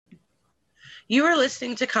You are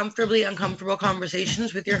listening to Comfortably Uncomfortable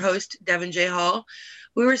Conversations with your host, Devin J. Hall.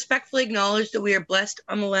 We respectfully acknowledge that we are blessed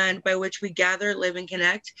on the land by which we gather, live, and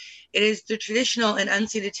connect. It is the traditional and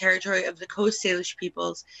unceded territory of the Coast Salish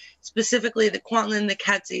peoples, specifically the Kwantlen, the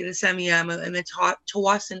Katsi, the Semiahmoo, and the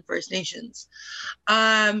Tawasin First Nations.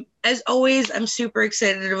 As always, I'm super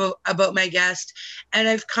excited about my guest, and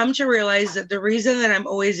I've come to realize that the reason that I'm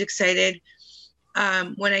always excited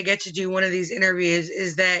when I get to do one of these interviews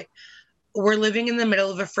is that we're living in the middle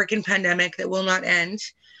of a freaking pandemic that will not end.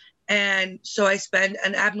 And so I spend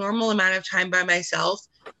an abnormal amount of time by myself.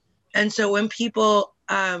 And so when people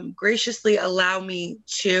graciously allow me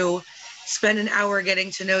to spend an hour getting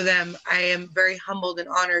to know them, I am very humbled and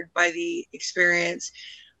honored by the experience.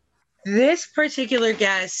 This particular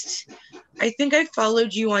guest, I think I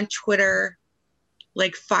followed you on Twitter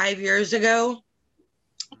like 5 years ago,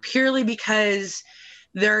 purely because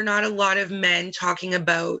there are not a lot of men talking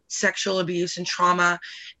about sexual abuse and trauma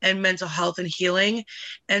and mental health and healing.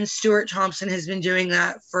 And Stuart Thompson has been doing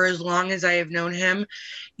that for as long as I have known him.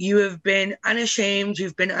 You have been unashamed.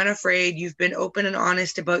 You've been unafraid. You've been open and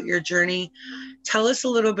honest about your journey. Tell us a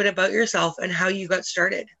little bit about yourself and how you got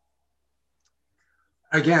started.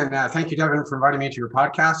 Again, thank you, Devin, for inviting me to your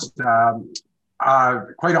podcast.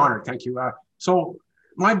 Quite honored. Thank you. So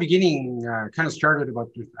my beginning kind of started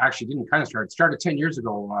it started 10 years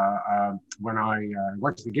ago when I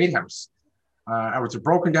went to the gatehouse. I was a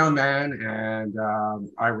broken down man, and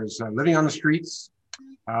I was living on the streets.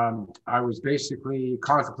 I was basically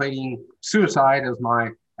contemplating suicide as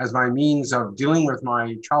my means of dealing with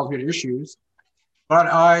my childhood issues. But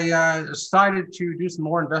I decided to do some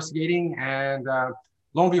more investigating, and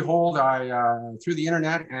lo and behold, I through the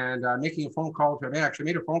internet and making a phone call to, I actually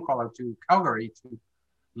made a phone call out to Calgary to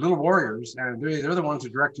Little Warriors, and they're the ones who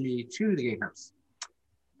directed me to the gatehouse.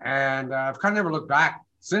 And I've kind of never looked back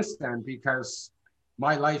since then, because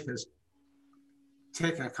my life has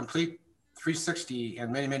taken a complete 360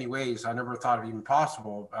 in many, many ways I never thought it even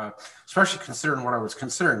possible, especially considering what I was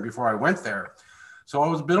considering before I went there. So I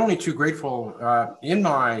was been only too grateful in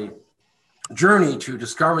my journey to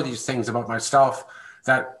discover these things about myself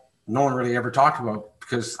that no one really ever talked about,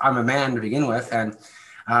 because I'm a man to begin with. And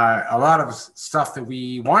a lot of stuff that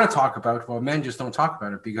we want to talk about, well, men just don't talk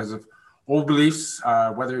about it because of old beliefs,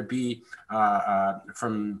 whether it be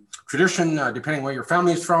from tradition, depending where your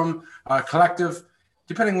family is from, collective,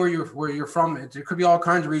 depending where you're from. There could be all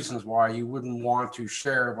kinds of reasons why you wouldn't want to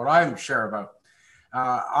share what I share about.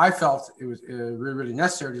 I felt it was really, really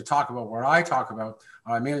necessary to talk about what I talk about,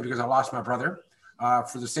 mainly because I lost my brother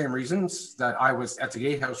for the same reasons that I was at the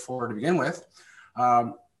gatehouse for to begin with,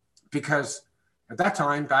 because at that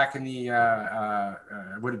time, back in the,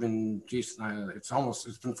 it would have been,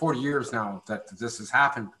 it's been 40 years now that this has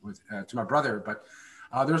happened to my brother, but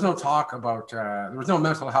there was no talk about, there was no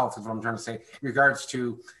mental health, is what I'm trying to say, in regards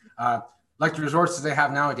to like the resources they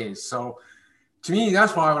have nowadays. So to me,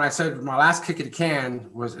 that's why when I said my last kick at the can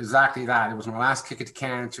was exactly that. It was my last kick at the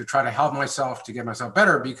can to try to help myself, to get myself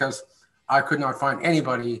better, because I could not find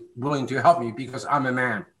anybody willing to help me because I'm a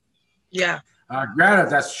man. Yeah. Granted,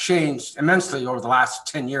 that's changed immensely over the last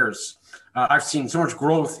 10 years. I've seen so much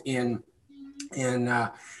growth in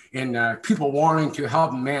people wanting to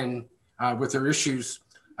help men with their issues,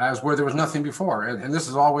 as where there was nothing before. And this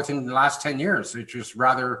is all within the last 10 years. It's just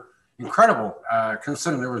rather incredible,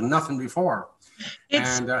 considering there was nothing before.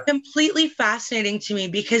 It's completely fascinating to me,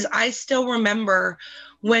 because I still remember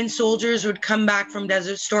when soldiers would come back from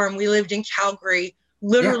Desert Storm. We lived in Calgary,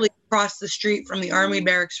 literally across the street from the army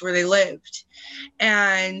barracks where they lived.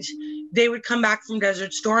 And they would come back from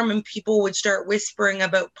Desert Storm and people would start whispering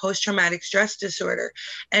about post-traumatic stress disorder.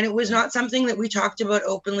 And it was not something that we talked about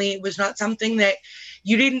openly. It was not something that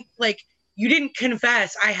you didn't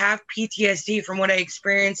confess, I have PTSD from what I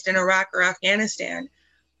experienced in Iraq or Afghanistan.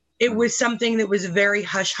 It was something that was very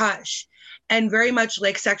hush-hush, and very much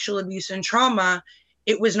like sexual abuse and trauma.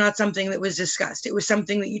 It was not something that was discussed. It was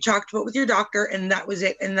something that you talked about with your doctor, and that was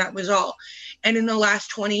it, and that was all. And in the last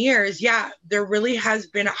 20 years, there really has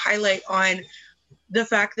been a highlight on the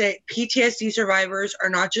fact that PTSD survivors are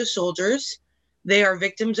not just soldiers. They are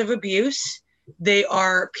victims of abuse. They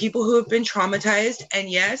are people who have been traumatized, and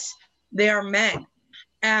yes, they are men.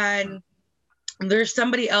 And there's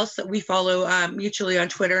somebody else that we follow mutually on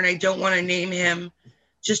Twitter, and I don't want to name him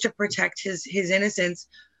just to protect his innocence.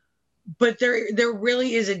 But there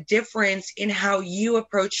really is a difference in how you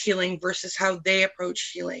approach healing versus how they approach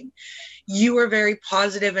healing. You are very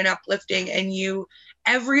positive and uplifting, and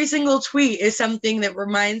every single tweet is something that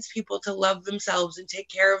reminds people to love themselves and take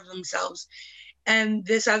care of themselves. and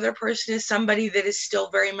this other person is somebody that is still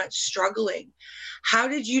very much struggling. How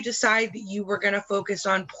did you decide that you were going to focus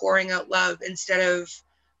on pouring out love instead of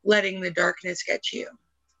letting the darkness get to you?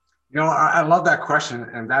 I love that question,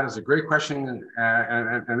 and that is a great question,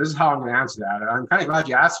 and this is how I'm going to answer that. I'm kind of glad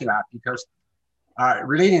you asked me that, because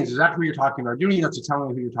relating to exactly what you're talking about, you don't even have to tell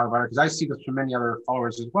me who you're talking about, because I see this from many other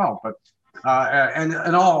followers as well. But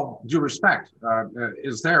and all due respect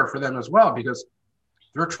is there for them as well, because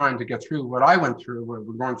they're trying to get through what I went through, what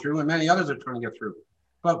we're going through, and many others are trying to get through.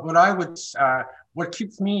 But what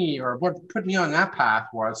keeps me, or what put me on that path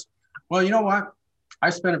was, well, you know what? I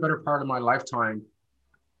spent a better part of my lifetime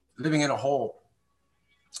living in a hole.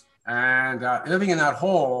 And living in that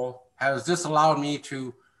hole has disallowed me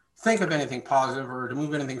to think of anything positive or to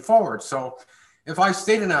move anything forward. So if I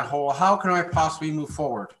stayed in that hole, how can I possibly move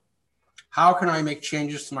forward? How can I make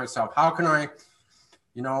changes to myself? How can I,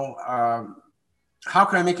 how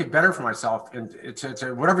can I make it better for myself, and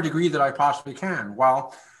to whatever degree that I possibly can?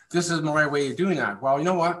 Well, this is my way of doing that. Well, you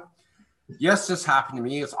know what? Yes, this happened to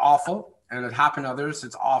me. It's awful. And it happened to others.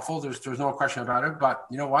 It's awful. There's no question about it. But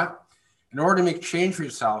you know what? In order to make change for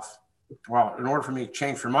yourself, well, in order for me to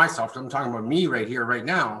change for myself, I'm talking about me right here, right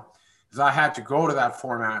now, is I had to go to that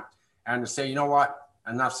format and to say, you know what?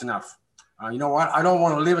 Enough's enough. You know what? I don't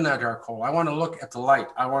want to live in that dark hole. I want to look at the light.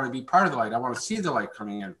 I want to be part of the light. I want to see the light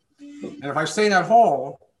coming in. And if I stay in that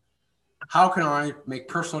hole, how can I make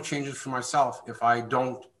personal changes for myself if I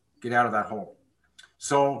don't get out of that hole?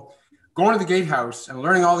 So going to the gatehouse and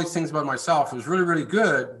learning all these things about myself was really, really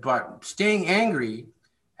good. But staying angry,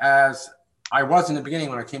 as I was in the beginning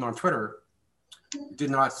when I came on Twitter, did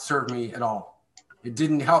not serve me at all. It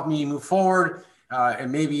didn't help me move forward.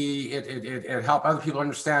 And maybe it helped other people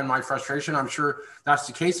understand my frustration. I'm sure that's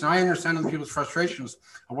the case. And I understand other people's frustrations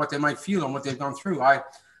and what they might feel and what they've gone through. I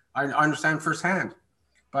understand firsthand.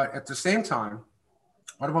 But at the same time,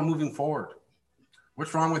 what about moving forward?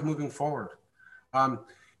 What's wrong with moving forward?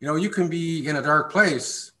 You can be in a dark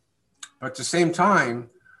place, but at the same time,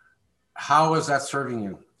 how is that serving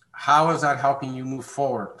you? How is that helping you move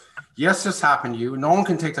forward? Yes, this happened to you. No one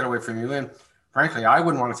can take that away from you. And frankly, I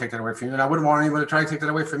wouldn't want to take that away from you. And I wouldn't want anyone to try to take that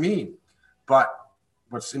away from me. But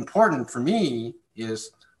what's important for me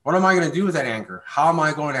is, what am I going to do with that anger? How am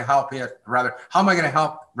I going to help it? How am I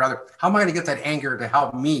going to get that anger to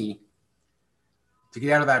help me to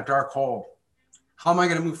get out of that dark hole? How am I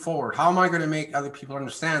going to move forward? How am I going to make other people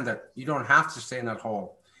understand that you don't have to stay in that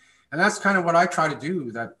hole? And that's kind of what I try to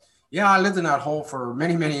do. That, yeah, I lived in that hole for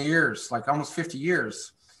many, many years, like almost 50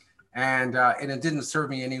 years. And it didn't serve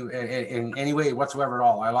me in any way whatsoever at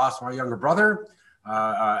all. I lost my younger brother,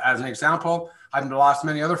 as an example. I've lost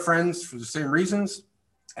many other friends for the same reasons.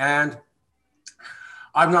 And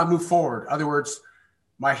I've not moved forward. In other words,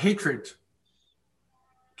 my hatred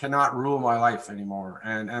cannot rule my life anymore.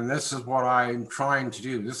 And this is what I'm trying to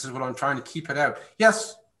do. This is what I'm trying to keep it out.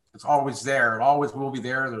 Yes, it's always there. It always will be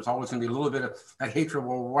there. There's always going to be a little bit of that hatred.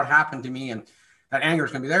 Well, what happened to me? And that anger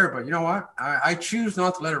is going to be there. But you know what? I choose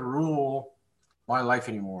not to let it rule my life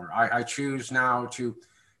anymore. I choose now to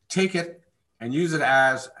take it and use it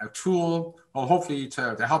as a tool, well, hopefully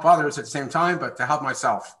to help others at the same time, but to help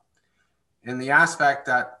myself in the aspect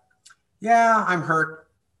that, yeah, I'm hurt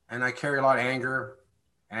and I carry a lot of anger.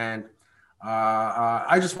 And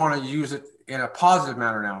I just want to use it in a positive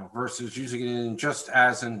manner now versus using it in just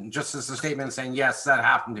as a statement saying, yes, that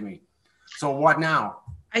happened to me. So what now?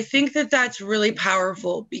 I think that that's really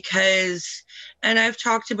powerful because, and I've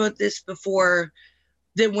talked about this before,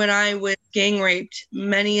 that when I was gang raped,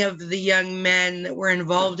 many of the young men that were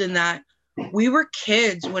involved in that, we were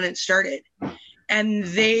kids when it started, and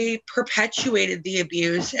they perpetuated the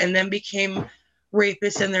abuse and then became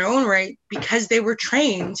rapists in their own right because they were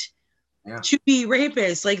trained to be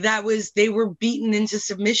rapists. Like they were beaten into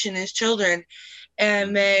submission as children.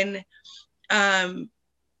 And then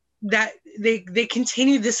that they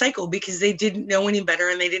continued the cycle because they didn't know any better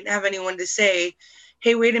and they didn't have anyone to say,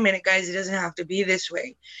 hey, wait a minute, guys, it doesn't have to be this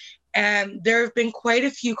way. And there have been quite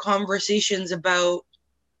a few conversations about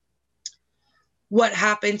what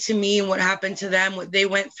happened to me and what happened to them, what they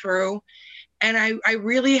went through. And I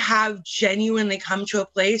really have genuinely come to a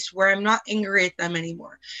place where I'm not angry at them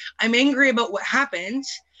anymore. I'm angry about what happened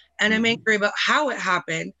and I'm angry about how it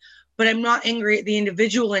happened, but I'm not angry at the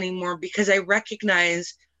individual anymore because I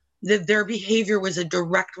recognize that their behavior was a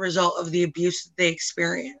direct result of the abuse that they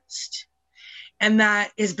experienced. And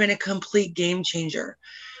that has been a complete game changer.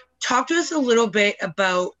 Talk to us a little bit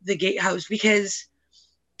about the Gatehouse, because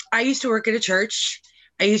I used to work at a church.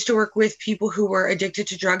 I used to work with people who were addicted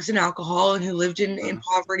to drugs and alcohol and who lived in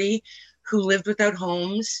poverty, who lived without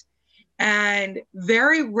homes. And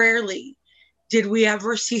very rarely did we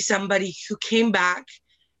ever see somebody who came back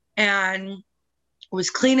and was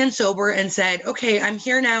clean and sober and said, okay, I'm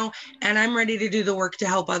here now and I'm ready to do the work to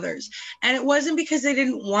help others? And it wasn't because they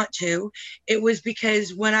didn't want to. It was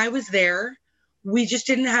because when I was there, we just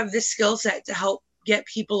didn't have the skill set to help get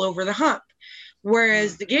people over the hump.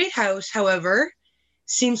 Whereas the Gatehouse, however,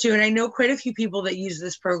 seems to, and I know quite a few people that use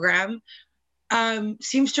this program,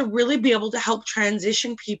 seems to really be able to help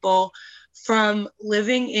transition people from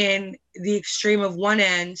living in the extreme of one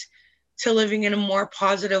end to living in a more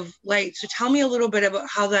positive light. So tell me a little bit about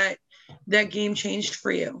how that game changed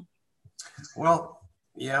for you. Well,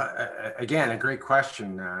 yeah, again, a great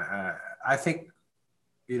question. I think,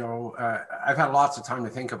 I've had lots of time to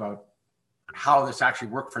think about how this actually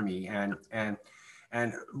worked for me. And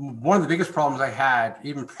one of the biggest problems I had,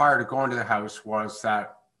 even prior to going to the house, was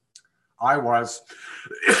that I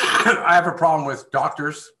have a problem with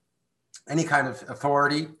doctors, any kind of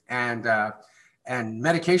authority, and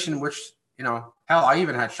medication, which, hell, I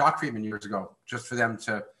even had shock treatment years ago just for them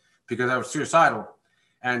because I was suicidal,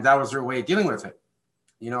 and that was their way of dealing with it.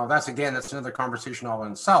 That's another conversation all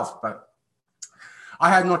in itself, but I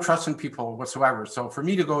had no trust in people whatsoever. So for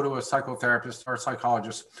me to go to a psychotherapist or a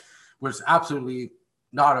psychologist was absolutely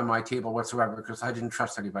not on my table whatsoever, because I didn't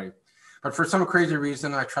trust anybody. But for some crazy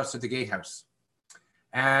reason, I trusted the Gatehouse.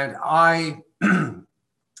 And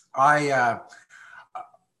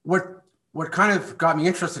what kind of got me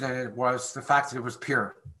interested in it was the fact that it was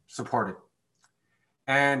peer supported.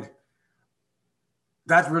 And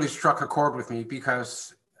that really struck a chord with me,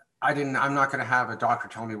 because I'm not going to have a doctor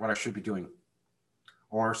tell me what I should be doing,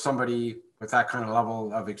 or somebody with that kind of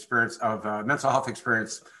level of experience, of mental health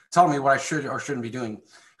experience, tell me what I should or shouldn't be doing,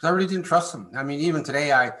 because I really didn't trust them. I mean, even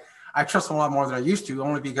today, I trust them a lot more than I used to,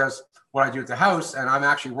 only because what I do at the house, and I'm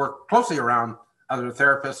actually work closely around other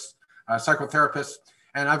therapists, psychotherapists,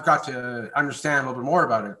 and I've got to understand a little bit more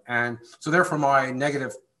about it. And so therefore my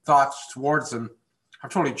negative thoughts towards them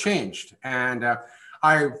have totally changed. And don't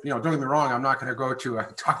get me wrong, I'm not going to go to a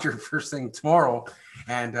doctor first thing tomorrow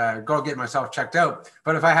and go get myself checked out.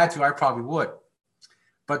 But if I had to, I probably would.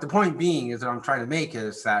 But the point being is that I'm trying to make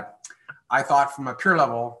is that I thought from a pure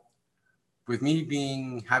level, with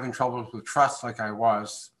me having trouble with trust like I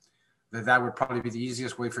was, that would probably be the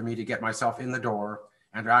easiest way for me to get myself in the door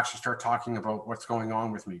and to actually start talking about what's going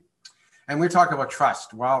on with me. And we're talking about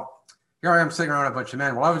trust. Well, here I am sitting around a bunch of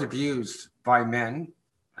men. Well, I was abused by men.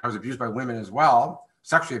 I was abused by women as well.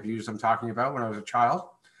 Sexually abused, I'm talking about, when I was a child.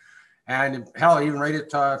 And hell, I even rated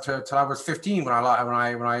till I was 15 when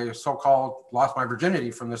I so-called lost my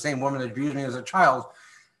virginity from the same woman that abused me as a child,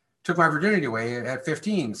 took my virginity away at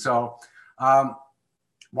 15. So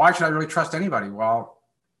why should I really trust anybody? Well,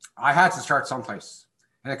 I had to start someplace.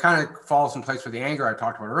 And it kind of falls in place with the anger I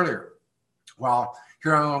talked about earlier. Well,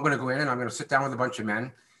 here I'm going to go in and I'm going to sit down with a bunch of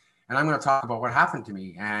men and I'm going to talk about what happened to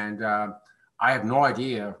me. And I have no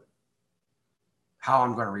idea how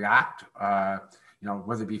I'm going to react,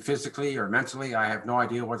 whether it be physically or mentally. I have no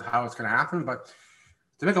idea how it's going to happen. But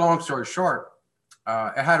to make a long story short,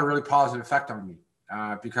 it had a really positive effect on me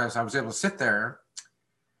because I was able to sit there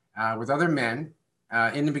with other men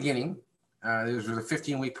in the beginning. This was a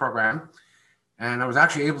 15-week program. And I was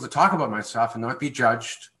actually able to talk about myself and not be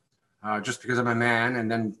judged just because I'm a man. And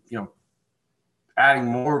then, adding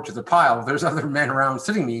more to the pile, there's other men around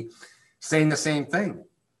sitting me saying the same thing.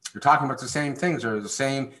 They're talking about the same things or the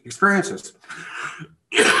same experiences.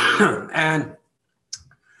 And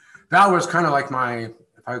that was kind of like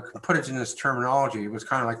if I could put it in this terminology, it was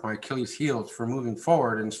kind of like my Achilles heel for moving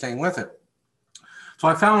forward and staying with it. So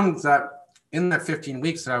I found that in that 15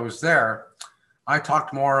 weeks that I was there, I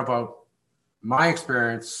talked more about my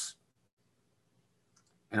experience.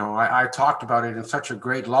 I talked about it in such a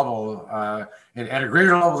great level, and at a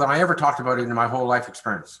greater level than I ever talked about it in my whole life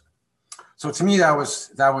experience. So to me, that was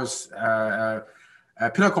a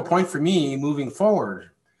pinnacle point for me moving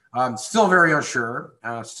forward. Still very unsure,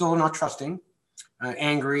 still not trusting,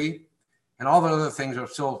 angry, and all the other things are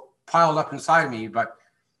still piled up inside me. But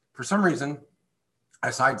for some reason, I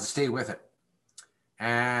decided to stay with it.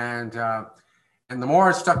 And the more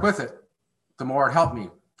I stuck with it, the more it helped me.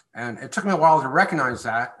 And it took me a while to recognize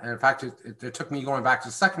that. And in fact, it took me going back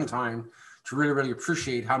the second time to really, really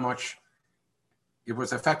appreciate how much it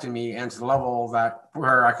was affecting me, and to the level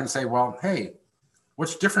where I can say, well, hey,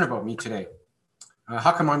 what's different about me today?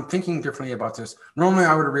 How come I'm thinking differently about this? Normally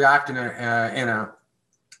I would react in a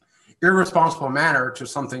irresponsible manner to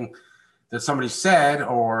something that somebody said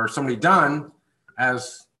or somebody done,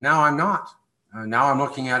 as now I'm not. Now I'm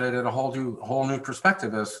looking at it at a whole new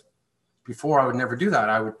perspective. As before, I would never do that.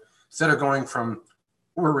 I would, instead of going from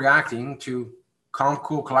we're reacting to calm,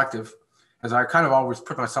 cool, collective, as I kind of always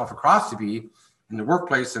put myself across to be in the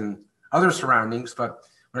workplace and other surroundings. But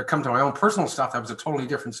when it comes to my own personal stuff, that was a totally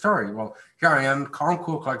different story. Well, here I am, Calm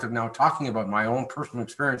Cool Collective, now talking about my own personal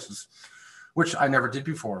experiences, which I never did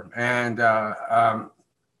before. And a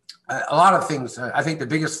lot of things, I think the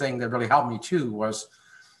biggest thing that really helped me too was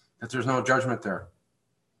that there's no judgment there,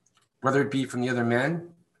 whether it be from the other men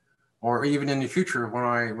or even in the future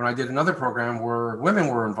when I did another program where women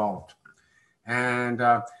were involved. And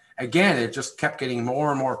again, it just kept getting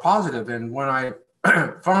more and more positive. And when I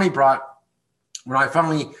when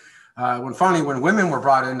women were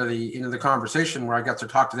brought into the conversation where I got to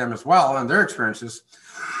talk to them as well and their experiences,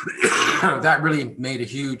 that really made a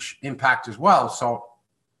huge impact as well. So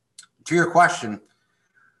to your question,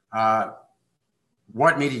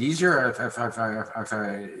 what made it easier?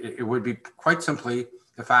 It would be quite simply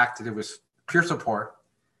the fact that it was peer support.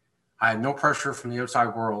 I had no pressure from the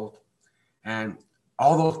outside world. And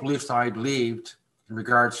all those beliefs I believed in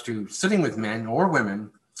regards to sitting with men or women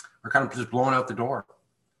are kind of just blown out the door.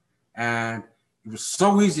 And it was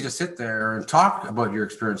so easy to sit there and talk about your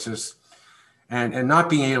experiences and not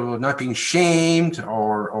being shamed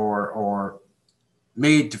or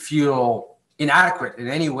made to feel inadequate in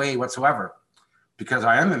any way whatsoever, because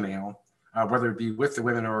I am a male, whether it be with the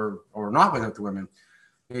women or not with the women,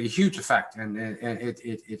 made a huge effect. And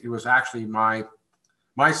it was actually my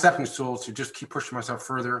stepping stool to just keep pushing myself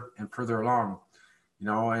further and further along,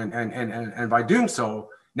 and by doing so,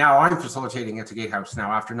 now I'm facilitating at the Gatehouse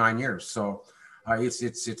now after 9 years. So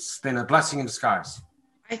it's been a blessing in disguise.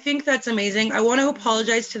 I think that's amazing. I want to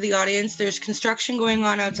apologize to the audience. There's construction going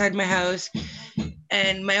on outside my house,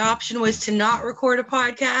 and my option was to not record a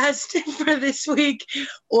podcast for this week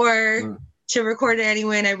or to record it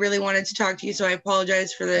anyway. And I really wanted to talk to you, so I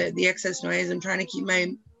apologize for the excess noise. I'm trying to keep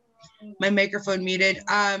my microphone muted.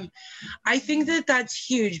 I think that that's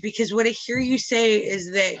huge, because what I hear you say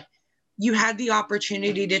is that you had the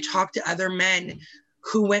opportunity to talk to other men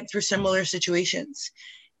who went through similar situations.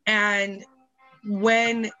 And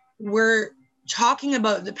when we're talking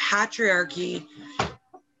about the patriarchy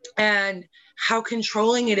and how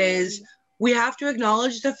controlling it is, we have to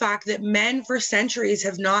acknowledge the fact that men for centuries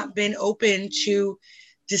have not been open to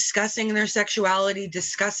discussing their sexuality,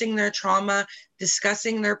 discussing their trauma,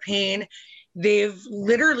 discussing their pain. They've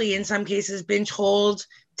literally, in some cases, been told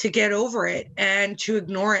to get over it and to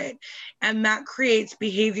ignore it. And that creates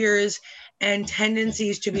behaviors and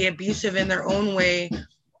tendencies to be abusive in their own way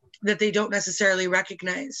that they don't necessarily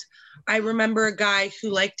recognize. I remember a guy who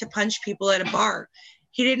liked to punch people at a bar.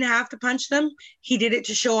 He didn't have to punch them. He did it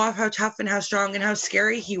to show off how tough and how strong and how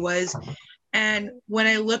scary he was. And when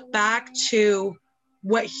I look back to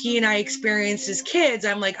what he and I experienced as kids,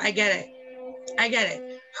 I'm like, I get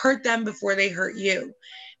it. Hurt them before they hurt you.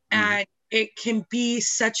 And it can be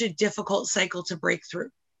such a difficult cycle to break through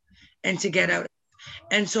and to get out of.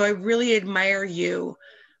 And so I really admire you,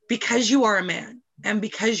 because you are a man and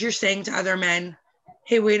because you're saying to other men,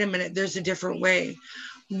 hey, wait a minute, there's a different way.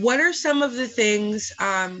 What are some of the things,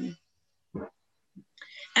 and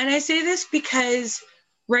I say this because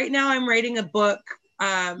right now I'm writing a book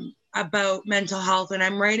about mental health, and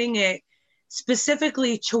I'm writing it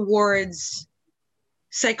specifically towards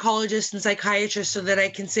psychologists and psychiatrists so that I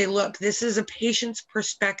can say, look, this is a patient's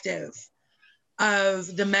perspective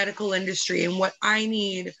of the medical industry and what I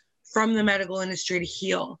need from the medical industry to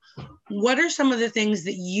heal. What are some of the things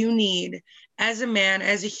that you need as a man,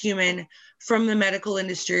 as a human, from the medical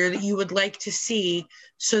industry, or that you would like to see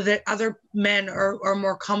so that other men are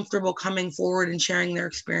more comfortable coming forward and sharing their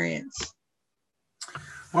experience?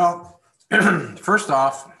 Well, first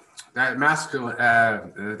off, that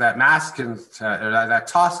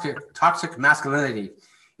toxic masculinity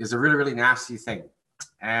is a really, really nasty thing.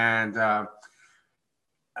 And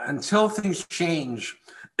until things change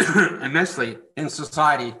immensely in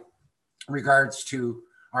society in regards to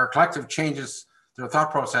our collective changes to the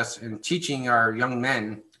thought process and teaching our young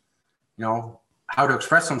men, how to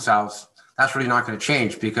express themselves, that's really not going to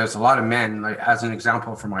change, because a lot of men, like as an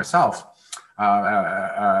example for myself,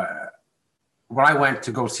 when I went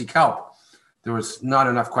to go seek help, there was not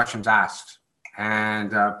enough questions asked.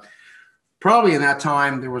 And probably in that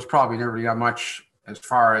time, there was probably never that much as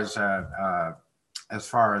far as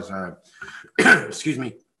excuse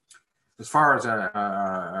me, as far as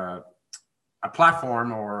a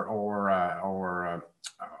platform or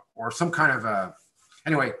some kind of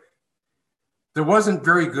anyway, there wasn't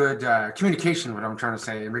very good communication, what I'm trying to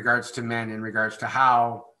say, in regards to men, in regards to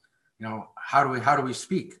how do we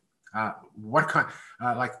speak? What kind,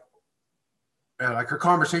 like a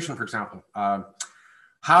conversation, for example.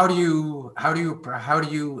 how do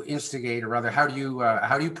you instigate, or rather, how do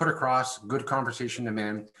you put across good conversation to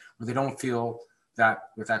men where they don't feel that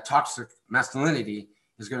with that toxic masculinity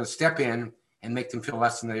is going to step in and make them feel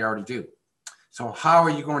less than they already do? So how are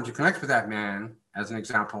you going to connect with that man, as an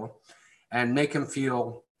example, and make him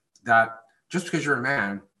feel that just because you're a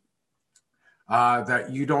man,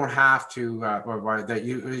 that you don't have to, or that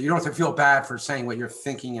you don't have to feel bad for saying what you're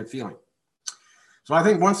thinking and feeling. So I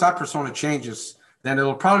think once that persona changes, then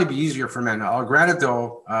it'll probably be easier for men. Granted,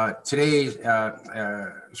 though, today,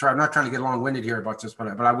 sorry, I'm not trying to get long-winded here about this, but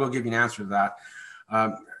I will give you an answer to that.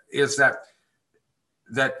 Is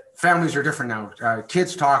that families are different now.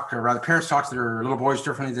 Kids talk, or rather, parents talk to their little boys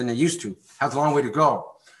differently than they used to. Has a long way to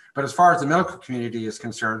go. But as far as the medical community is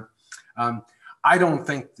concerned, I don't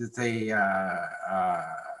think that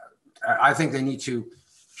I think they need to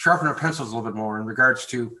sharpen their pencils a little bit more in regards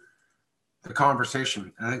to the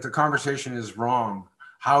conversation. And I think the conversation is wrong.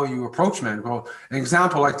 How you approach men. Well, an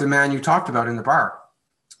example like the man you talked about in the bar,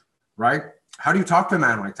 right? How do you talk to a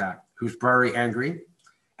man like that who's very angry?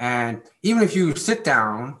 And even if you sit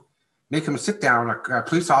down, make him sit down, a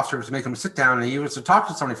police officer was to make him sit down, and he was to talk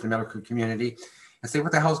to somebody from the medical community and say,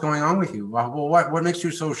 what the hell's going on with you? Well, what makes you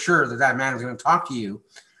so sure that that man is going to talk to you,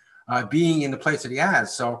 being in the place that he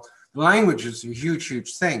has? So the language is a huge,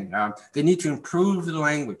 huge thing. They need to improve the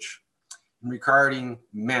language regarding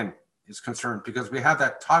men is concerned, because we have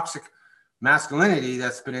that toxic masculinity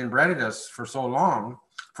that's been inbred in us for so long,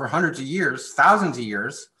 for hundreds of years, thousands of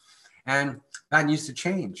years, and that needs to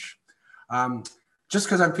change. Just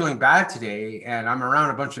because I'm feeling bad today and I'm around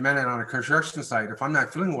a bunch of men on a construction site, if I'm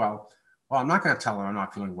not feeling well, I'm not going to tell them I'm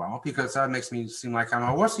not feeling well, because that makes me seem like I'm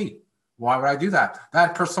a wussy. Why would I do that?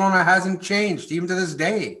 That persona hasn't changed even to this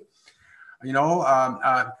day.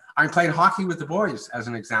 I'm playing hockey with the boys, as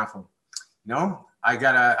an example. I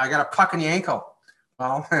got a puck in the ankle.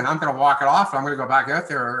 Well, and I'm going to walk it off. And I'm going to go back out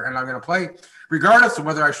there and I'm going to play, regardless of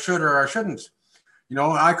whether I should or I shouldn't.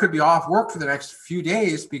 I could be off work for the next few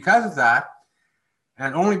days because of that,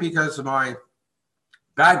 and only because of my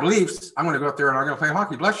bad beliefs. I'm going to go out there and I'm going to play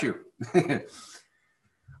hockey. Bless you. I'm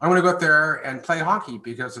going to go out there and play hockey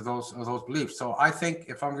because of those beliefs. So I think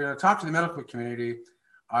if I'm going to talk to the medical community,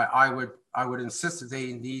 I would insist that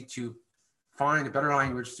they need to find a better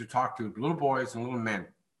language to talk to little boys and little men.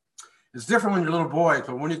 It's different when you're little boys,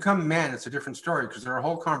 but when you come men, it's a different story, because our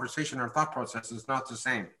whole conversation, our thought process is not the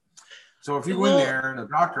same. So if you go in there and the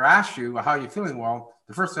doctor asks you how you're feeling, well,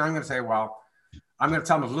 the first thing I'm going to say, I'm going to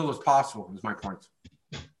tell them as little as possible, is my point.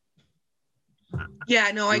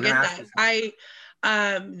 Yeah, no, I get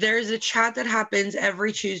that. There's a chat that happens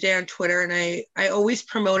every Tuesday on Twitter, and I always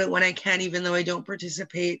promote it when I can, even though I don't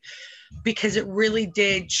participate, because it really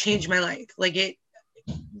did change my life. Like, it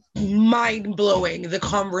mind-blowing, the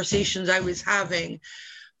conversations I was having,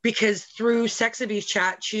 because through Sex Abuse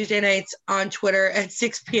Chat Tuesday nights on Twitter at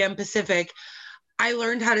 6 p.m. Pacific, I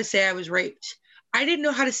learned how to say I was raped. I didn't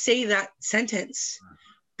know how to say that sentence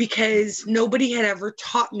because nobody had ever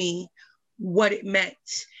taught me what it meant.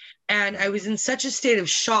 And I was in such a state of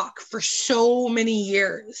shock for so many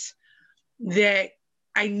years that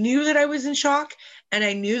I knew that I was in shock and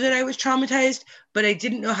I knew that I was traumatized, but I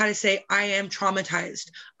didn't know how to say, I am traumatized.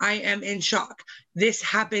 I am in shock. This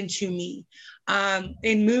happened to me.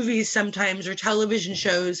 In movies sometimes, or television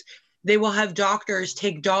shows, they will have doctors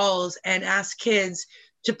take dolls and ask kids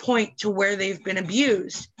to point to where they've been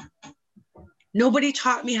abused. Nobody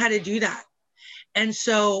taught me how to do that. And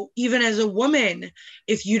so even as a woman,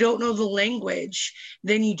 if you don't know the language,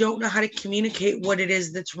 then you don't know how to communicate what it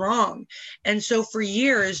is that's wrong. And so for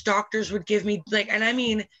years, doctors would give me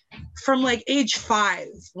from like age 5,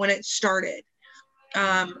 when it started,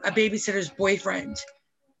 a babysitter's boyfriend,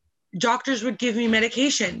 doctors would give me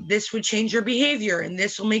medication. This would change your behavior, and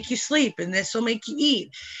this will make you sleep, and this will make you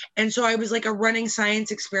eat. And so I was like a running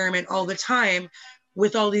science experiment all the time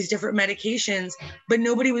with all these different medications, but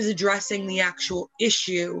nobody was addressing the actual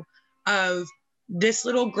issue of this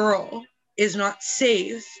little girl is not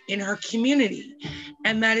safe in her community.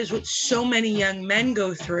 And that is what so many young men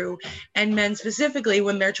go through, and men specifically,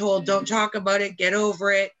 when they're told, don't talk about it, get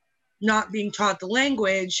over it, not being taught the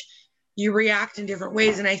language, you react in different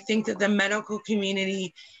ways. And I think that the medical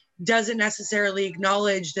community doesn't necessarily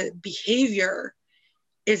acknowledge that behavior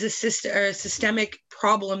is a systemic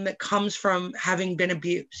problem that comes from having been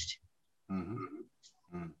abused. Mm-hmm.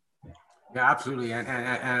 Mm-hmm. Yeah, absolutely. And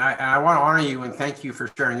I want to honor you and thank you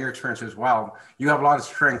for sharing your experience as well. You have a lot of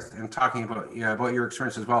strength in talking about your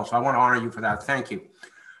experience as well. So I want to honor you for that. Thank you.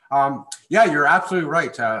 Yeah, you're absolutely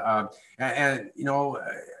right.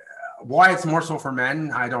 One why it's more so for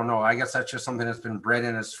men, I don't know. I guess that's just something that's been bred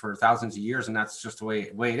in us for thousands of years, and that's just the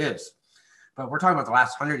way it is. But we're talking about the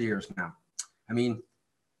last 100 years now. I mean,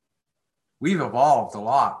 we've evolved a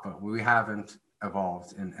lot, but we haven't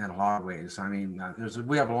evolved in a lot of ways. I mean,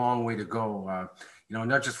 we have a long way to go,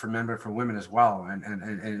 not just for men, but for women as well.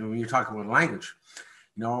 And when you talk about language,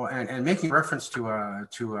 and making reference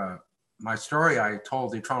to my story I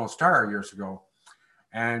told the Toronto Star years ago,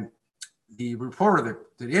 and the reporter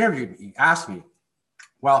that interviewed me asked me,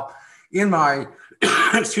 well, in my,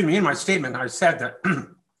 in my statement, I said that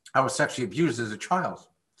I was sexually abused as a child.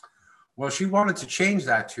 Well, she wanted to change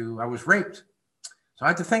that to I was raped. So I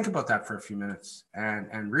had to think about that for a few minutes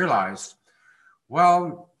and realized,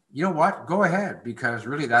 well, you know what? Go ahead, because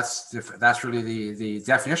really that's really the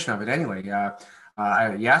definition of it anyway. Yes,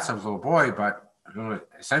 I was a little boy, but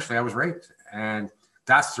essentially I was raped, and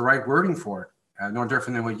that's the right wording for it. No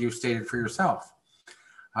different than what you stated for yourself.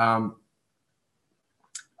 That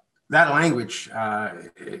language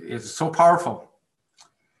is so powerful,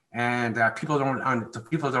 and people don't.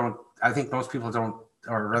 I think most people don't,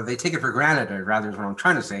 or they take it for granted. Rather, is what I'm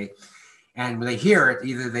trying to say. And when they hear it,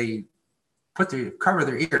 either they cover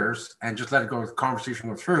their ears and just let the conversation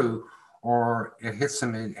go through, or it hits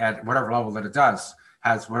them at whatever level that it does,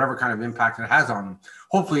 has whatever kind of impact it has on them.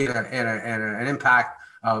 Hopefully, an impact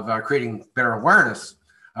of creating better awareness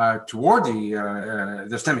toward the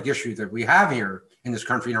systemic issue that we have here in this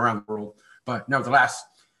country and around the world. But nevertheless,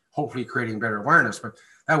 hopefully creating better awareness. But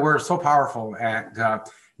that word is so powerful. And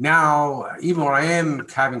now, even when I am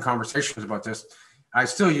having conversations about this, I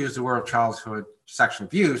still use the word childhood sexual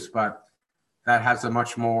abuse, but that has a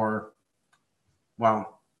much more,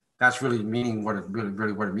 well, that's really meaning what it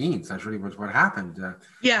really what it means. That's really what happened.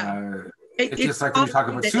 It's just like when you talk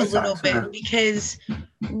about suicide. A little bit, because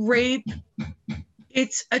rape,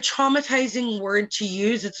 it's a traumatizing word to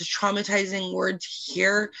use. It's a traumatizing word to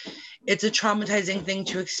hear. It's a traumatizing thing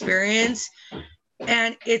to experience.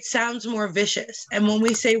 And it sounds more vicious. And when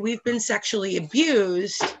we say we've been sexually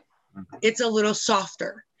abused, it's a little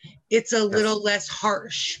softer. It's a little less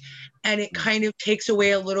harsh. And it kind of takes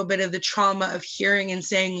away a little bit of the trauma of hearing and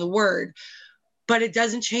saying the word. But it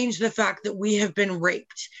doesn't change the fact that we have been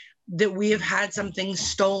raped, that we have had something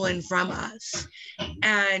stolen from us.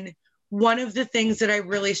 And one of the things that I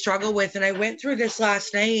really struggle with, and I went through this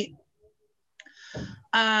last night,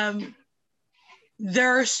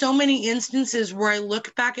 there are so many instances where I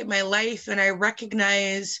look back at my life and I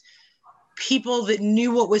recognize people that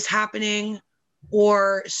knew what was happening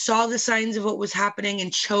or saw the signs of what was happening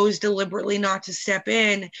and chose deliberately not to step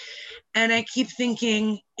in. And I keep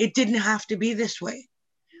thinking it didn't have to be this way.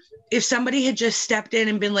 If somebody had just stepped in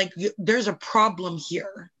and been like, there's a problem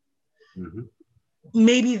here,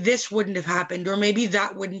 maybe this wouldn't have happened, or maybe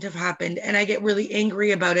that wouldn't have happened. And I get really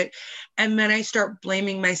angry about it. And then I start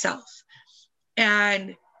blaming myself.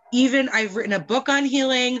 And even I've written a book on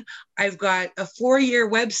healing. I've got a 4-year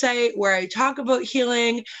website where I talk about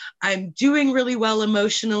healing. I'm doing really well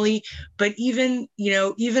emotionally, but even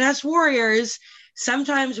as warriors,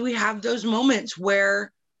 sometimes we have those moments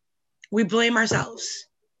where we blame ourselves.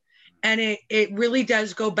 And it really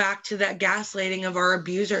does go back to that gaslighting of our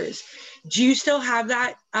abusers. Do you still have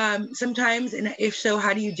that sometimes? And if so,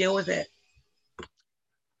 how do you deal with it?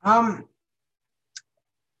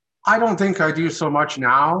 I don't think I do so much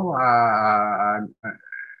now. I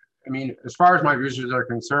mean, as far as my abusers are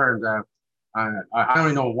concerned, I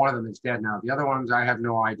only know one of them is dead now. The other ones, I have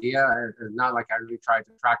no idea. It's not like I really tried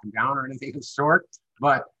to track them down or anything of the sort,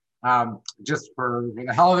 but just for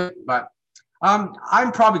the hell of it. But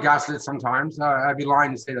I'm probably gaslit sometimes. I'd be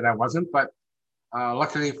lying to say that I wasn't, but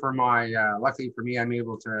luckily for me, I'm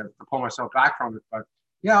able to pull myself back from it. But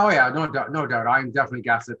yeah, no doubt. I'm definitely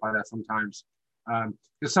gaslit by that sometimes.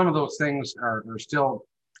 Because some of those things are still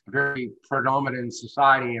very predominant in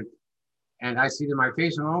society, and I see it in my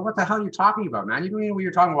face and, oh, what the hell are you talking about, man? You don't even know what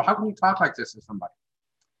you're talking about. How can you talk like this to somebody?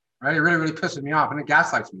 Right? It really, really pisses me off, and it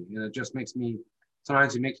gaslights me, and it just makes me,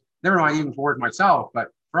 sometimes it makes, never mind even towards myself, but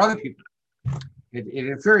for other people, it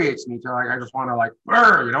infuriates me to, like, I just want to, like,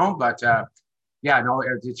 but yeah, no,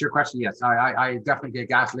 it's your question. Yes, I definitely get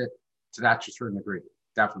gaslit to that to a certain degree,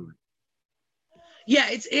 definitely. Yeah,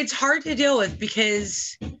 it's hard to deal with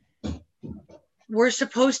because we're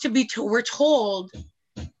supposed to be, we're told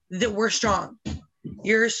that we're strong.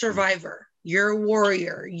 You're a survivor. You're a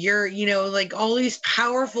warrior. You're, like all these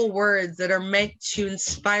powerful words that are meant to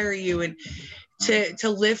inspire you and to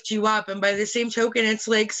lift you up. And by the same token, it's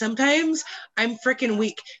like, sometimes I'm freaking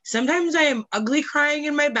weak. Sometimes I am ugly crying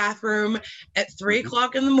in my bathroom at 3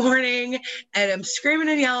 o'clock in the morning, and I'm screaming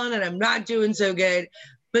and yelling and I'm not doing so good.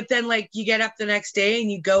 But then like you get up the next day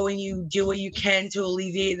and you go and you do what you can to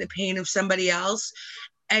alleviate the pain of somebody else.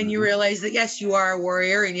 And you realize that, yes, you are a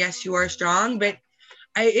warrior and yes, you are strong. But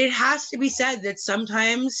it has to be said that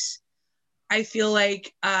sometimes I feel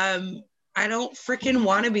like I don't freaking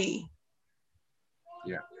want to be.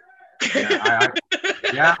 Yeah.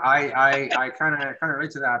 Yeah. I kind of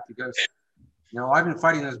relate to that because, I've been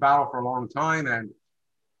fighting this battle for a long time. And,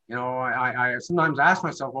 I sometimes ask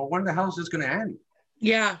myself, well, when the hell is this going to end?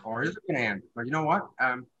 Yeah. Or is it going to end? But you know what?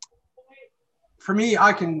 For me,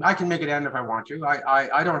 I can make it end if I want to.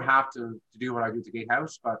 I don't have to do what I do at the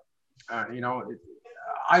gatehouse, but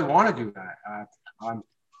I want to do that.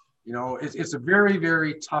 It's a very,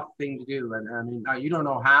 very tough thing to do. And I mean, you don't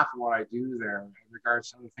know half of what I do there in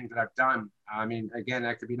regards to the things that I've done. I mean, again,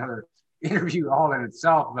 that could be another interview all in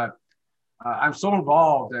itself, but I'm so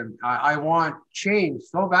involved and I want change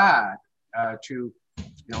so bad to,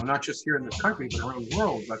 not just here in this country, but around the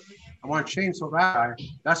world. But I want to change so bad.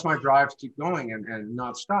 That's my drive to keep going and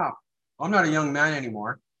not stop. I'm not a young man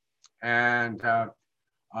anymore. And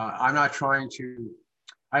I'm not trying to,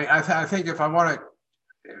 I think if I want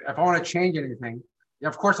to change anything, yeah,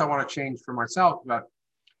 of course I want to change for myself, but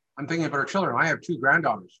I'm thinking about our children. I have 2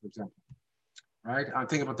 granddaughters, for example, right? I'm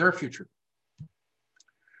thinking about their future.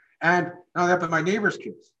 And not that, but my neighbors'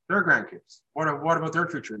 kids, their grandkids, what about their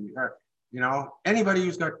future? Anybody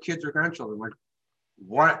who's got kids or grandchildren, like,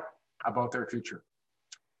 what about their future?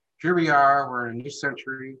 Here we are, we're in a new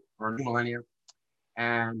century or a new millennium,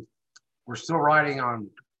 and we're still riding on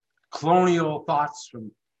colonial thoughts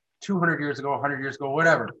from 200 years ago, 100 years ago,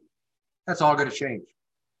 whatever. That's all going to change.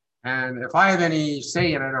 And if I have any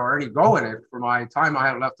say in it or any go in it for my time I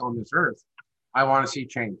have left on this earth, I want to see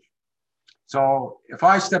change. So if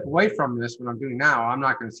I step away from this, what I'm doing now, I'm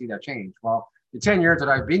not going to see that change. Well, the 10 years that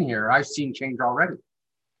I've been here, I've seen change already,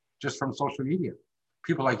 just from social media.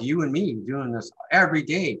 People like you and me doing this every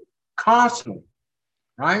day, constantly,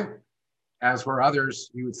 right? As where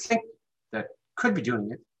others you would think that could be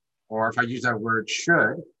doing it, or if I use that word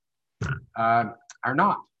should, are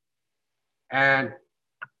not. And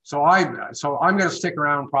so I'm going to stick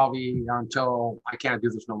around probably until I can't do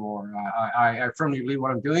this no more. I firmly believe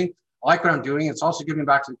what I'm doing. I like what I'm doing. It's also giving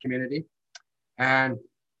back to the community. And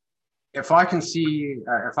if I can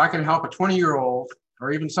if I can help a 20-year-old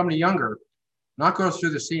or even somebody younger not go through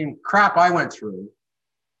the same crap I went through,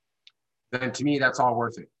 then to me, that's all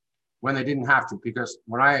worth it. When they didn't have to, because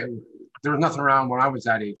there was nothing around when I was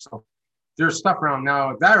that age. So there's stuff around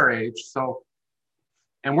now at their age. So,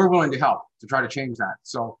 and we're willing to help to try to change that.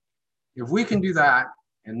 So if we can do that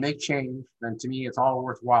and make change, then to me, it's all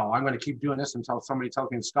worthwhile. I'm going to keep doing this until somebody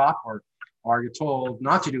tells me to stop or you're told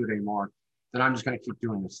not to do it anymore. Then I'm just going to keep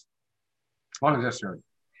doing this as long as necessary.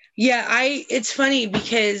 Yeah, it's funny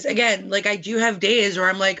because again, like I do have days where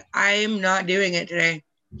I'm like, I'm not doing it today.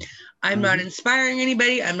 I'm not inspiring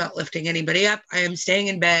anybody. I'm not lifting anybody up. I am staying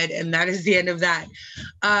in bed, and that is the end of that.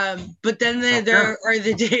 But then there are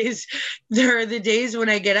the days when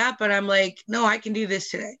I get up and I'm like, no, I can do this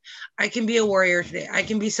today. I can be a warrior today. I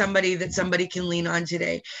can be somebody that somebody can lean on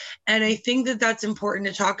today. And I think that that's important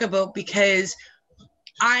to talk about because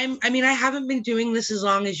I haven't been doing this as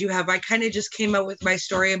long as you have. I kind of just came out with my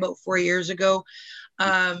story about 4 years ago.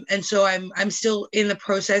 And so I'm still in the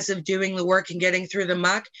process of doing the work and getting through the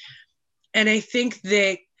muck. And I think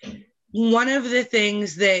that one of the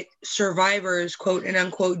things that survivors, quote and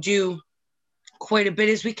unquote, do quite a bit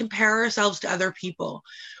is we compare ourselves to other people,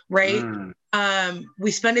 right?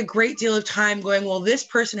 We spend a great deal of time going, well, this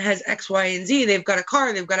person has X, Y, and Z. They've got a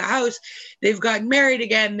car, they've got a house, they've gotten married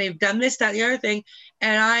again, they've done this, that, the other thing.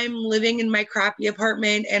 And I'm living in my crappy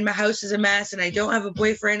apartment and my house is a mess and I don't have a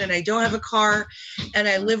boyfriend and I don't have a car and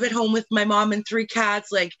I live at home with my mom and 3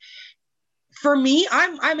 cats. Like, for me,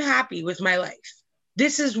 I'm happy with my life.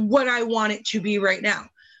 This is what I want it to be right now.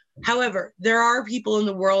 However, there are people in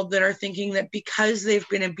the world that are thinking that because they've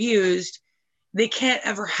been abused, they can't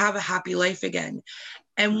ever have a happy life again.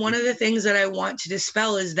 And one of the things that I want to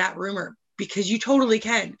dispel is that rumor, because you totally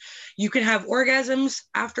can. You can have orgasms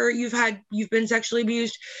after you've been sexually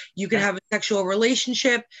abused. You can have a sexual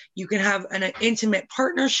relationship. You can have an intimate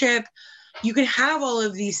partnership. You can have all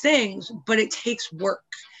of these things, but it takes work.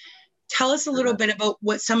 Tell us a little bit about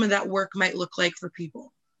what some of that work might look like for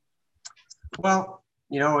people. Well,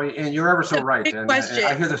 and you're ever so right. Big question,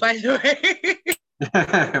 I hear this, by the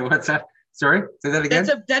way. What's that? Sorry, say that again.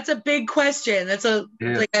 That's a big question. That's a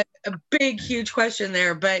big, huge question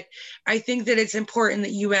there. But I think that it's important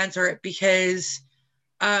that you answer it because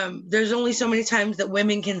there's only so many times that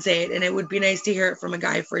women can say it, and it would be nice to hear it from a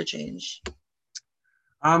guy for a change.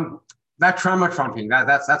 That trauma trumping,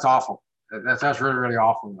 that's awful. that's really, really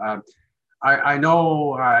awful. I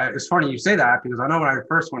know it's funny you say that, because I know when I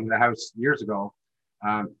first went to the house years ago,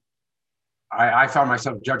 um, I found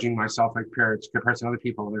myself judging myself compared to other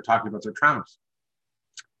people when they're talking about their traumas.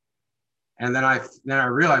 And then I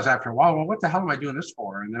realized after a while, well, what the hell am I doing this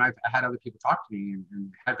for? And then I had other people talk to me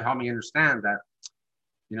and had to help me understand that,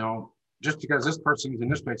 just because this person's in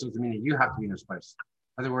this place doesn't mean that you have to be in this place.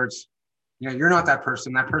 In other words, you're not that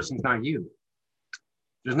person. That person's not you.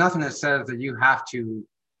 There's nothing that says that you have to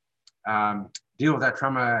deal with that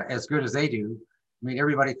trauma as good as they do. I mean,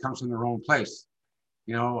 everybody comes from their own place.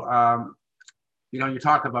 You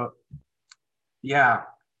talk about, yeah,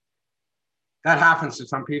 that happens to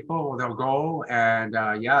some people. They'll go and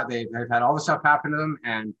they've had all this stuff happen to them.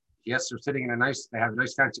 And yes, they're sitting in they have a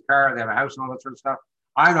nice fancy car, they have a house and all that sort of stuff.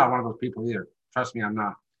 I'm not one of those people either. Trust me, I'm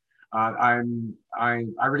not. I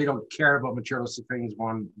really don't care about materialistic things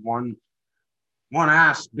one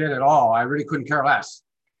ass bit at all. I really couldn't care less.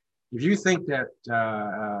 If you think that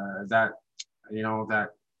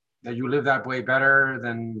you live that way better,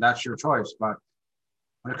 then that's your choice. But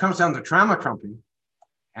when it comes down to trauma trumping,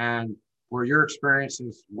 and where your experience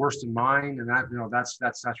is worse than mine, and that's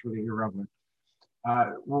really irrelevant.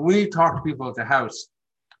 When we talk to people at the house,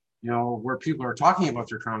 where people are talking about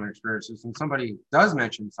their trauma experiences, and somebody does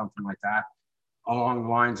mention something like that along the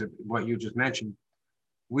lines of what you just mentioned,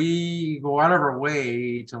 we go out of our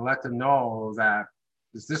way to let them know that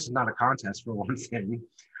this is not a contest, for one thing,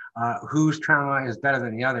 whose trauma is better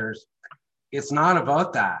than the others. It's not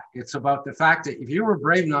about that. It's about the fact that if you were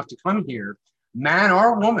brave enough to come here, man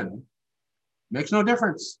or woman, makes no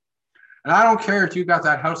difference. And I don't care if you got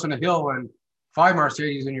that house on a hill and 5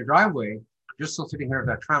 Mercedes in your driveway, you're still sitting here with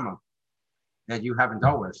that trauma that you haven't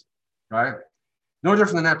dealt with, right? No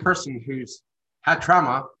different than that person who's had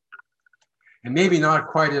trauma, and maybe not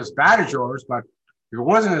quite as bad as yours, but if it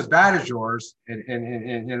wasn't as bad as yours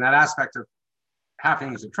in that aspect of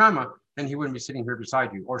happening as a trauma, then he wouldn't be sitting here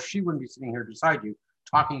beside you, or she wouldn't be sitting here beside you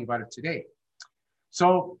talking about it today.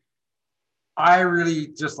 So I really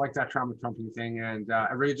just like that trauma trumping thing, and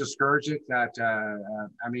I really discourage it. I'm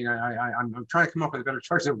trying to come up with a better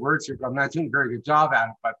choice of words here, but I'm not doing a very good job at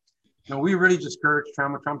it. But we really discourage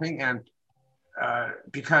trauma trumping, and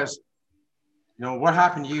because what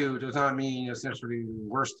happened to you does not mean it's necessarily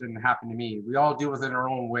worse than happened to me. We all deal with it in our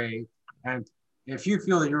own way, and if you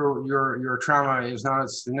feel that your trauma is not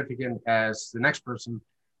as significant as the next person,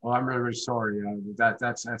 well, I'm really, really sorry.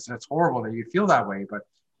 That's horrible that you feel that way, but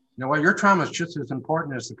your trauma is just as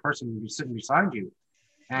important as the person who's sitting beside you.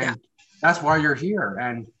 And that's why you're here.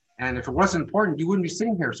 And if it wasn't important, you wouldn't be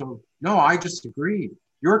sitting here. So no, I disagree.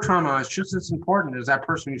 Your trauma is just as important as that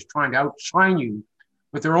person who's trying to outshine you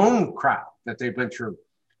with their own crap that they've been through.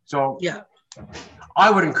 So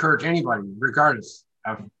I would encourage anybody, regardless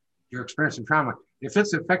of your experience in trauma, if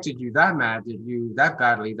it's affected you that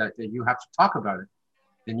badly that you have to talk about it,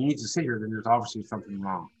 then you need to sit here, then there's obviously something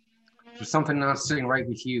wrong. There's something not sitting right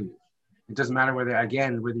with you. It doesn't matter whether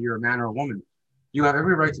you're a man or a woman. You have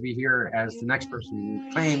every right to be here as the next person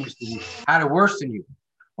who claims to have had it worse than you.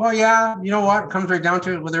 Well, yeah, you know what? It comes right down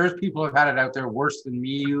to it. Well, there is people who have had it out there worse than me,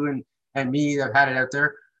 you and me that have had it out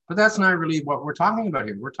there. But that's not really what we're talking about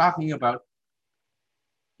here. We're talking about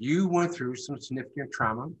you went through some significant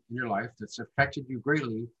trauma in your life that's affected you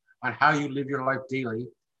greatly on how you live your life daily,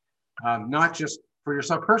 not just for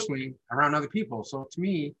yourself personally, around other people. So to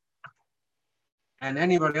me, and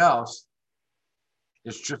anybody else,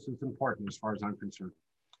 it's just as important as far as I'm concerned.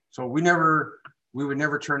 So we would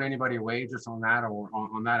never turn anybody away just on that or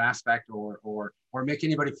on that aspect or make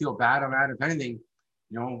anybody feel bad on that. If anything,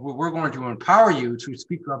 we're going to empower you to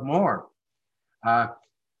speak up more.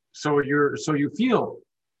 So you feel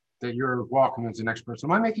that you're welcome as the next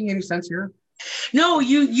person. Am I making any sense here? No,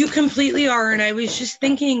 you completely are. And I was just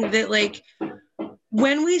thinking that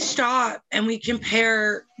when we stop and we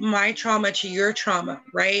compare my trauma to your trauma,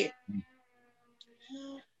 right?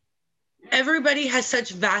 Everybody has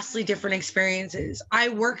such vastly different experiences. I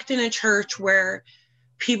worked in a church where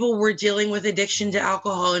people were dealing with addiction to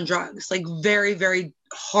alcohol and drugs, very, very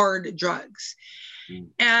hard drugs.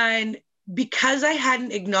 And because I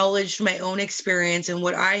hadn't acknowledged my own experience and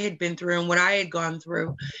what I had been through and what I had gone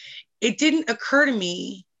through, it didn't occur to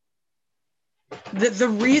me that the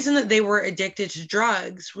reason that they were addicted to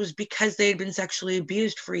drugs was because they had been sexually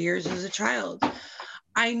abused for years as a child.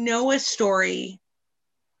 I know a story.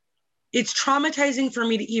 It's traumatizing for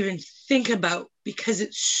me to even think about because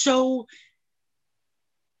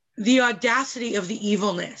the audacity of the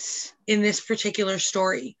evilness in this particular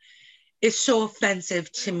story is so offensive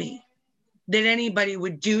to me that anybody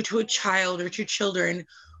would do to a child or to children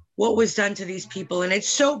what was done to these people. And it's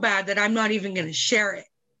so bad that I'm not even going to share it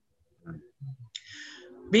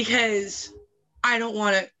because I don't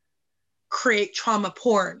want to create trauma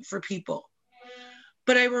porn for people.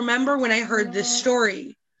 But I remember when I heard this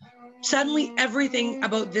story, suddenly everything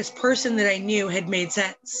about this person that I knew had made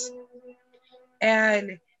sense.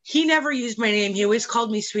 And he never used my name. He always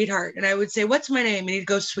called me sweetheart. And I would say, what's my name? And he'd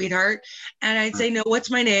go, sweetheart. And I'd say, no, what's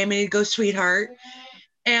my name? And he'd go, sweetheart.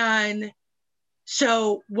 And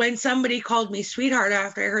so when somebody called me sweetheart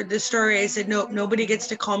after I heard this story, I said, nope, nobody gets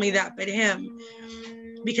to call me that but him,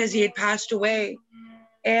 because he had passed away.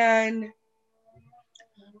 And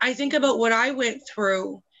I think about what I went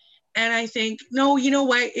through, and I think, no, you know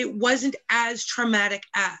what? It wasn't as traumatic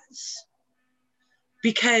as,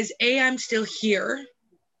 because A, I'm still here,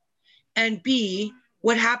 and B,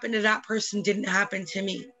 what happened to that person didn't happen to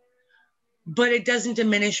me. But it doesn't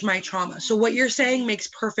diminish my trauma. So what you're saying makes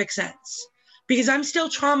perfect sense, because I'm still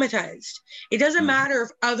traumatized. It doesn't matter if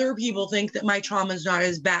other people think that my trauma is not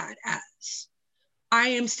as bad as. I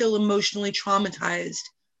am still emotionally traumatized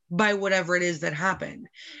by whatever it is that happened.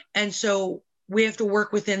 And so we have to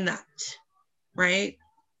work within that, right?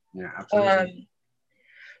 Yeah, absolutely.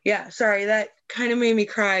 Yeah, sorry, that kind of made me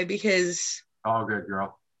cry because all good,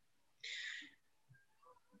 girl.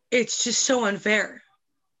 It's just so unfair.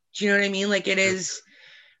 Do you know what I mean? Like, it is.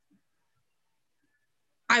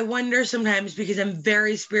 I wonder sometimes, because I'm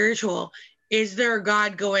very spiritual, is there a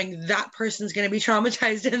God going, that person's going to be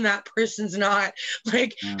traumatized and that person's not?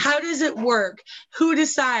 Like, how does it work? Who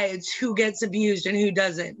decides who gets abused and who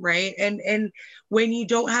doesn't, right? And when you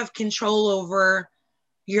don't have control over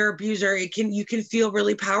your abuser, you can feel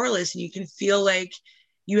really powerless, and you can feel like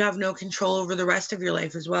you have no control over the rest of your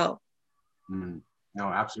life as well. No,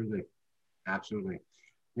 absolutely. Absolutely.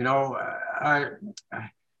 You know,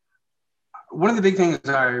 one of the big things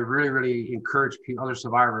that I really, really encourage other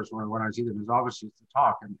survivors when I see them is obviously to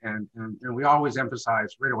talk. And we always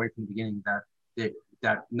emphasize right away from the beginning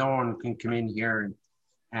that no one can come in here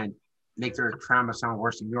and make their trauma sound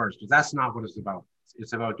worse than yours, because that's not what it's about.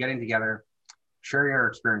 It's about getting together, sharing our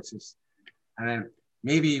experiences. And then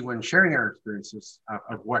maybe when sharing our experiences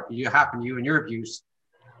of what happened to you and your abuse,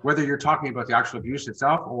 whether you're talking about the actual abuse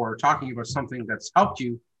itself or talking about something that's helped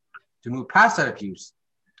you to move past that abuse,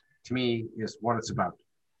 to me, is what it's about.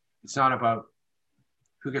 It's not about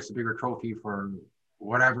who gets the bigger trophy for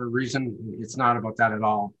whatever reason. It's not about that at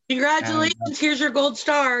all. Congratulations, and, here's your gold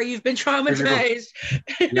star. You've been traumatized.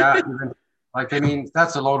 Yeah, like, I mean,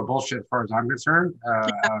 that's a load of bullshit as far as I'm concerned.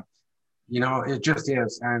 You know, it just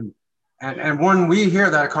is. And when we hear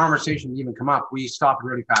that conversation even come up, we stop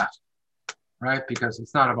really fast, right? Because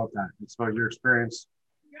it's not about that. It's about your experience.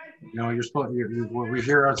 You know, we're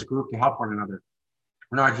here as a group to help one another.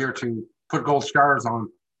 We're not here to put gold stars on,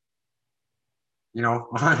 you know,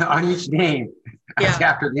 on each name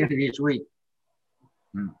after the end of each week.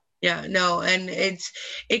 Yeah, no, and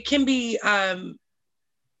it can be, I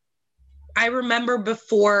remember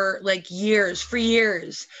before, like for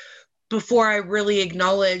years, before I really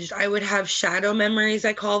acknowledged, I would have shadow memories,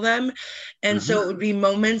 I call them. And so it would be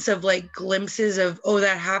moments of like glimpses of, oh,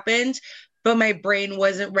 that happened, but my brain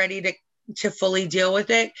wasn't ready to fully deal with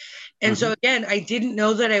it. And so again, I didn't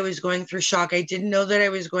know that I was going through shock. I didn't know that I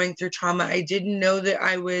was going through trauma. I didn't know that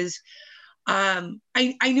I was, I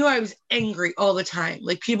knew I was angry all the time.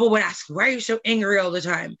 Like, people would ask, why are you so angry all the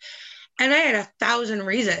time? And I had 1,000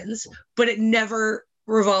 reasons, but it never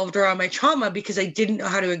revolved around my trauma because I didn't know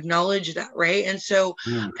how to acknowledge that, right? And so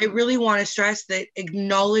I really want to stress that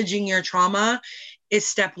acknowledging your trauma is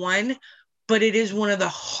step one, but it is one of the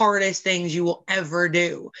hardest things you will ever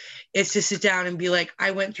do. It's to sit down and be like,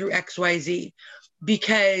 I went through XYZ.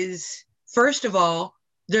 Because first of all,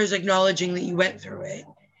 there's acknowledging that you went through it.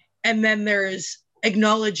 And then there's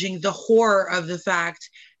acknowledging the horror of the fact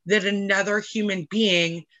that another human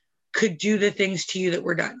being could do the things to you that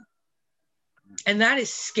were done. And that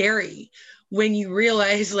is scary when you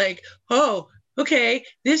realize, like, oh, okay,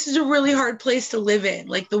 this is a really hard place to live in.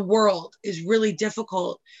 Like, the world is really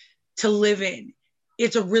difficult to live in.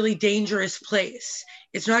 It's a really dangerous place.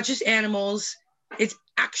 It's not just animals, it's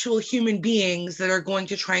actual human beings that are going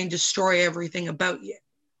to try and destroy everything about you.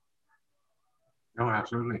 No,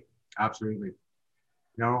 absolutely. Absolutely.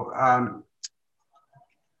 You know,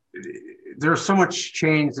 there's so much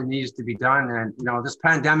change that needs to be done. And, you know, this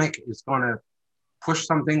pandemic is going to push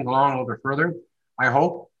some things along a little bit further, I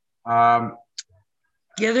hope. Yeah,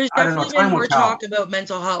 there's definitely been more talk about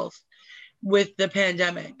mental health with the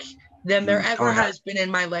pandemic than there ever has been in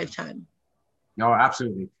my lifetime. No,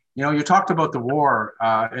 absolutely. You know, you talked about the war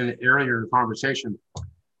in an earlier conversation, you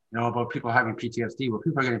know, about people having PTSD. Well,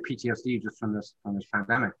 people are getting PTSD just from this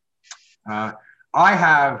pandemic. Uh, I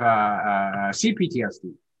have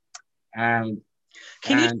CPTSD, and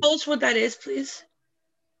Can you tell us what that is, please?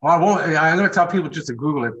 well, I won't. I'm going to tell people just to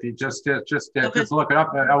Google it. Okay. Just look it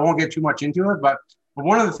up. I won't get too much into it, but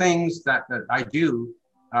one of the things that I do,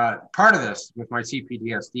 part of this with my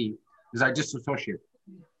CPTSD, is I disassociate,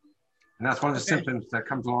 and that's one of the symptoms that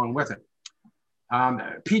comes along with it.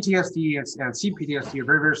 PTSD and CPTSD are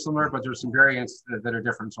very, very similar, but there's some variants that are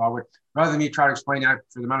different. So I would, rather than me try to explain that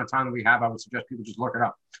for the amount of time that we have, I would suggest people just look it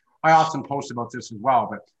up. I often post about this as well,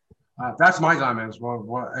 but that's my dilemma as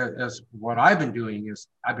well. As what I've been doing is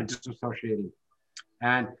I've been disassociating.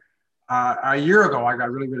 And a year ago, I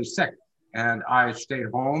got really, really sick, and I stayed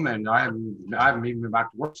home, and I haven't even been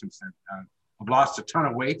back to work since then. I've lost a ton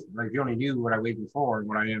of weight. Like, if you only knew what I weighed before and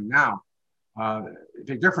what I am now,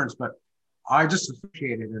 big difference. But I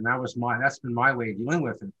disassociated, and that's been my way of dealing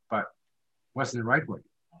with it, but wasn't the right way.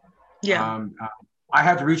 Yeah. I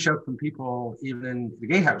had to reach out from people, even in the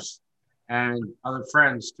gay house and other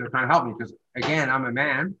friends, to kind of help me, because again, I'm a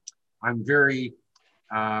man. I'm very,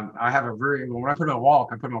 I have a very, when I put on a wall,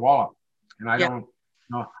 I put on a wall up, and I don't,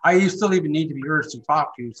 I still even need to be urged to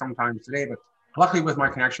talk to you sometimes today, but luckily with my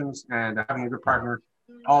connections and having a good partner,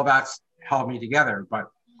 all that's held me together. But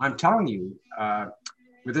I'm telling you,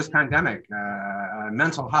 with this pandemic,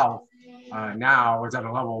 mental health now is at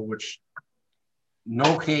a level which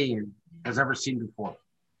no Canadian has ever seen before.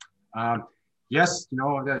 Yes,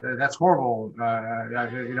 that's horrible.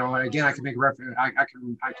 Again, I can make a reference. I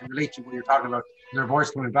can relate to what you're talking about. Their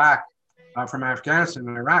boys coming back from Afghanistan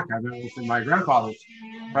and Iraq. I remember from my grandfathers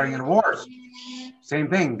fighting in the wars. Same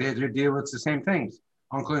thing. They deal with the same things.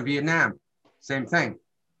 Uncle in Vietnam, same thing.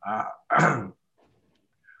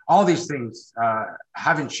 All these things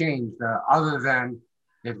haven't changed, other than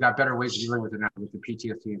they've got better ways of dealing with it now with the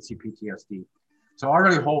PTSD and CPTSD. So I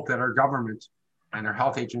really hope that our government and our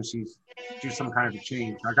health agencies do some kind of a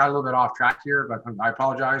change. I got a little bit off track here, but I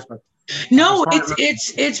apologize. But no,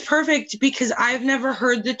 it's perfect, because I've never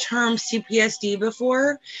heard the term CPTSD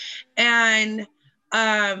before, and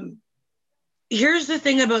here's the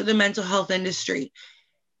thing about the mental health industry: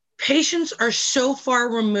 patients are so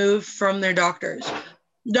far removed from their doctors.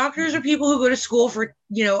 Doctors are people who go to school for,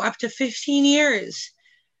 up to 15 years.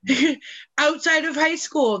 Outside of high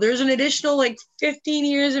school, there's an additional 15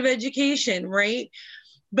 years of education, right?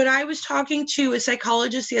 But I was talking to a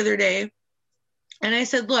psychologist the other day, and I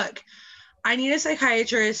said, look, I need a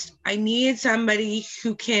psychiatrist. I need somebody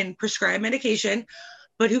who can prescribe medication,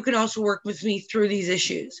 but who can also work with me through these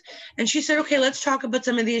issues. And she said, okay, let's talk about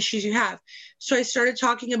some of the issues you have. So I started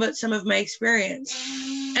talking about some of my experience.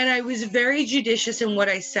 And I was very judicious in what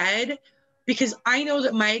I said, because I know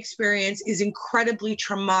that my experience is incredibly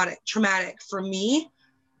traumatic for me,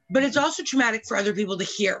 but it's also traumatic for other people to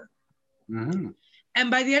hear. Mm-hmm.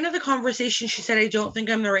 And by the end of the conversation, she said, I don't think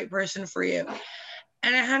I'm the right person for you.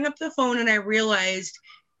 And I hung up the phone, and I realized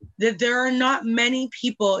that there are not many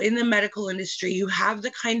people in the medical industry who have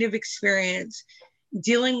the kind of experience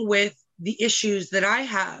dealing with the issues that I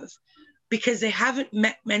have, because they haven't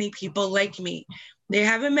met many people like me. They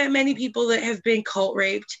haven't met many people that have been cult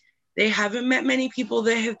raped. They haven't met many people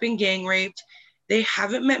that have been gang raped. They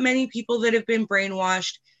haven't met many people that have been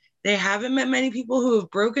brainwashed. They haven't met many people who have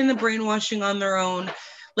broken the brainwashing on their own.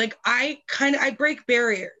 I break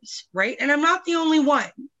barriers, right? And I'm not the only one.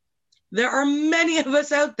 There are many of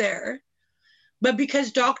us out there, but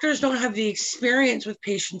because doctors don't have the experience with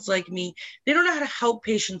patients like me, they don't know how to help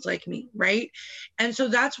patients like me, right? And so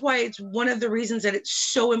that's why it's one of the reasons that it's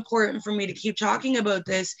so important for me to keep talking about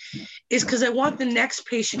this, is because I want the next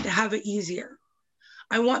patient to have it easier.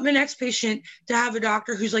 I want the next patient to have a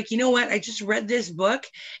doctor who's like, you know what, I just read this book,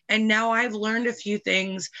 and now I've learned a few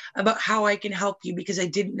things about how I can help you because I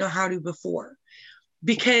didn't know how to before.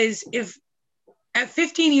 Because if at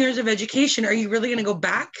 15 years of education, are you really going to go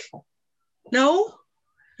back? No,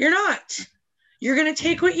 you're not. You're going to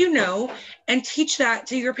take what you know and teach that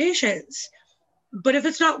to your patients. But if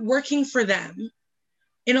it's not working for them,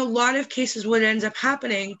 in a lot of cases, what ends up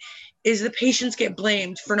happening is the patients get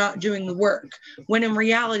blamed for not doing the work, when in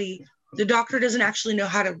reality, the doctor doesn't actually know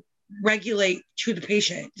how to regulate to the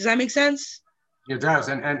patient. Does that make sense? It does.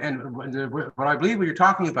 And what I believe what you're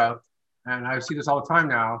talking about, and I see this all the time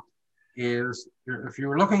now, is if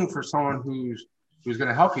you're looking for someone who's going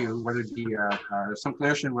to help you, whether it be some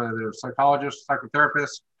clinician, whether they're a psychologist,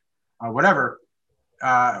 psychotherapist, whatever,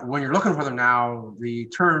 when you're looking for them now, the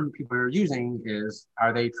term people are using is,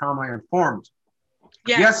 are they trauma informed?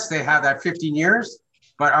 Yes, they have that 15 years,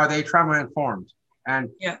 but are they trauma informed? And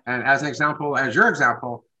as an example, as your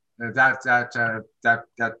example, that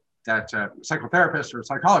psychotherapist or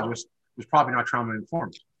psychologist was probably not trauma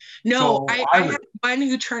informed. No, So I I would, had one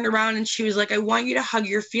who turned around and she was like, I want you to hug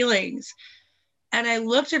your feelings. And I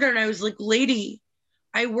looked at her and I was like, lady,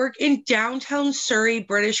 I work in downtown Surrey,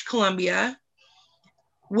 British Columbia,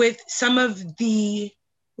 with some of the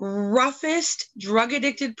roughest drug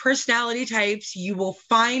addicted personality types you will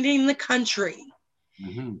find in the country.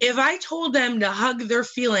 mhm. If I told them to hug their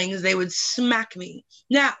feelings, they would smack me.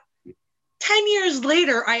 Now, 10 years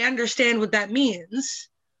later, I understand what that means.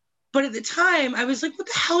 But at the time, I was like, what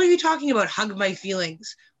the hell are you talking about? Hug my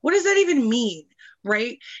feelings. What does that even mean?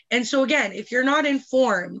 Right. And so, again, if you're not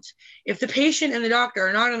informed, if the patient and the doctor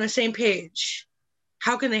are not on the same page,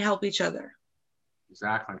 how can they help each other?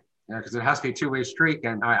 Exactly. Yeah, because it has to be a two-way street,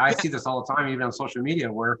 and I Yeah. see this all the time, even on social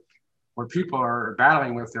media, where people are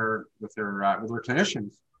battling with their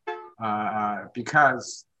clinicians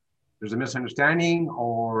because there's a misunderstanding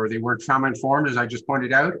or they weren't trauma informed, as I just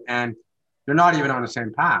pointed out, and they're not even on the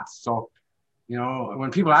same path. So,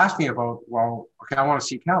 when people ask me about, well, okay, I want to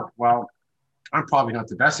seek help. Well, I'm probably not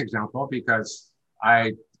the best example because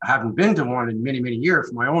I haven't been to one in many, many years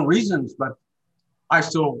for my own reasons, but I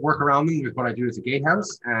still work around them with what I do at the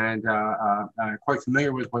gatehouse, and I'm quite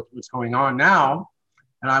familiar with what's going on now.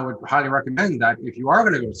 And I would highly recommend that if you are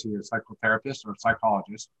going to go see a psychotherapist or a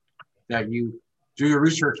psychologist, that you do your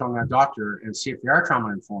research on that doctor and see if they are trauma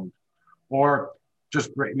informed. Or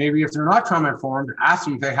just maybe if they're not trauma informed, ask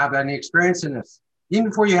them if they have any experience in this, even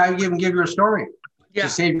before you even give your story, to Yeah.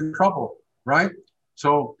 save you trouble, right?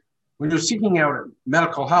 So when you're seeking out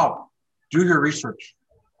medical help, do your research.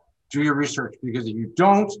 Do your research, because if you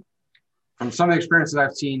don't, from some of the experiences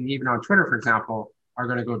I've seen, even on Twitter, for example, are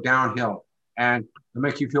going to go downhill and it'll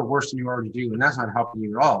make you feel worse than you already do. And that's not helping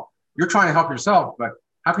you at all. You're trying to help yourself, but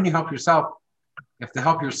how can you help yourself if the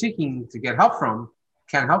help you're seeking to get help from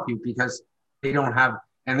can't help you because they don't have,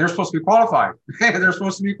 and they're supposed to be qualified. They're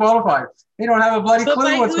supposed to be qualified. They don't have a bloody But clue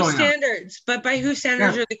by what's whose going on. standards? But by whose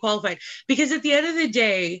standards Yeah. are they qualified? Because at the end of the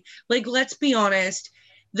day, like, let's be honest,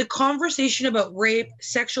 the conversation about rape,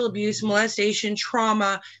 sexual abuse, molestation,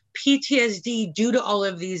 trauma, PTSD due to all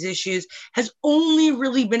of these issues has only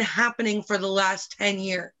really been happening for the last 10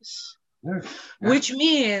 years, Yeah. Yeah. which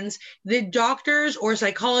means that doctors or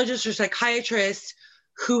psychologists or psychiatrists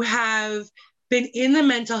who have been in the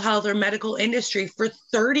mental health or medical industry for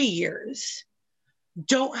 30 years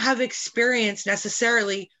don't have experience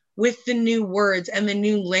necessarily with the new words and the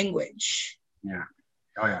new language. Yeah.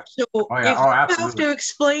 Oh yeah. So Oh yeah. if Oh, you have absolutely. to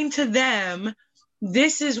explain to them,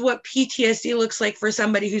 this is what PTSD looks like for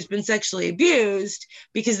somebody who's been sexually abused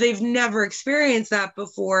because they've never experienced that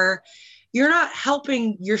before, you're not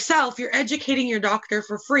helping yourself. You're educating your doctor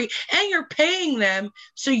for free and you're paying them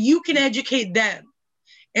so you can educate them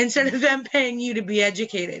instead of them paying you to be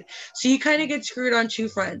educated. So you kind of get screwed on two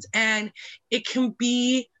fronts, and it can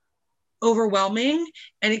be overwhelming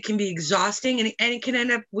and it can be exhausting, and it can end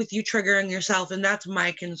up with you triggering yourself. And that's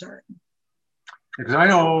my concern. Because I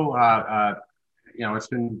know,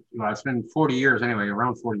 it's been 40 years anyway,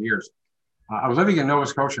 around 40 years. I was living in Nova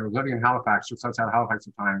Scotia. I was living in Halifax, just outside Halifax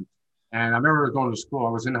at the time. And I remember going to school. I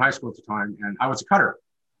was in high school at the time, and I was a cutter.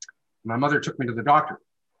 My mother took me to the doctor.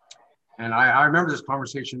 And I remember this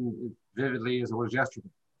conversation vividly as it was yesterday.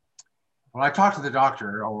 Well, I talked to the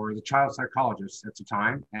doctor or the child psychologist at the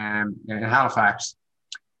time and in Halifax,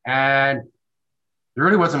 and there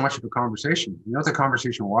really wasn't much of a conversation. You know what the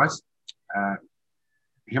conversation was?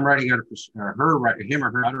 Him writing out him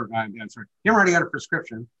writing out a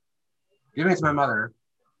prescription, giving it to my mother,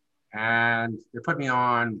 and they put me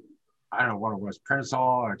on, I don't know what it was, prednisol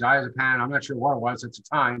or diazepam. I'm not sure what it was at the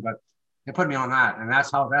time, but they put me on that, and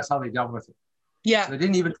that's how they dealt with it. Yeah. So they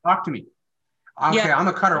didn't even talk to me. Okay, Yeah. I'm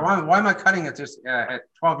a cutter. Why am I cutting at this at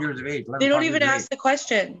 12 years of age? 11, They don't 12 even years of ask age? the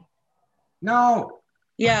question. No.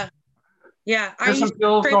 Yeah. Yeah. I Here's some used to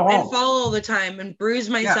pills, trip go and home. fall all the time and bruise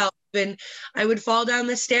Yeah. myself. And I would fall down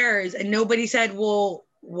the stairs and nobody said, well,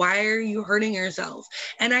 why are you hurting yourself?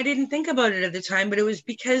 And I didn't think about it at the time, but it was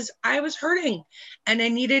because I was hurting and I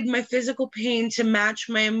needed my physical pain to match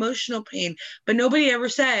my emotional pain. But nobody ever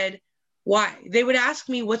said why. They would ask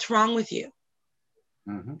me, what's wrong with you?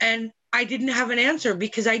 Mm-hmm. And I didn't have an answer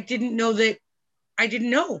because I didn't know that I didn't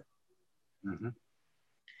know. Mm-hmm.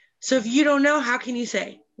 So if you don't know, how can you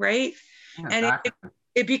say, right? Yeah, And exactly.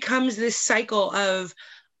 it becomes this cycle of,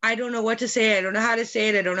 I don't know what to say. I don't know how to say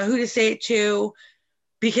it. I don't know who to say it to,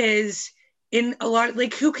 because in a lot,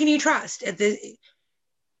 like, who can you trust at the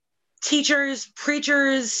teachers,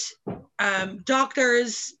 preachers,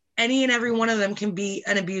 doctors, any and every one of them can be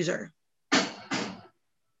an abuser, and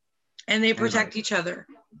they Anybody. protect each other.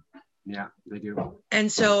 Yeah, they do.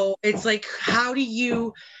 And so it's like, how do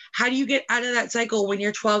you get out of that cycle when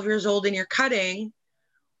you're 12 years old and you're cutting,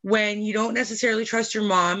 when you don't necessarily trust your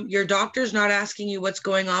mom, your doctor's not asking you what's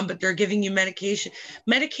going on, but they're giving you medication.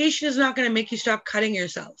 Medication is not going to make you stop cutting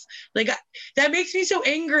yourself. Like that makes me so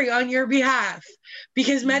angry on your behalf,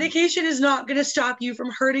 because medication is not going to stop you from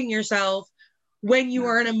hurting yourself when you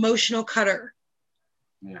are an emotional cutter.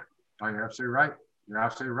 Yeah, oh, you're absolutely right. You're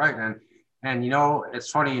absolutely right. And it's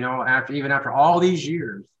funny, after all these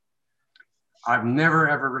years, I've never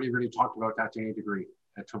ever really talked about that to any degree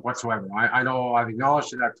to whatsoever. I know I've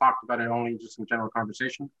acknowledged that I've talked about it only just in general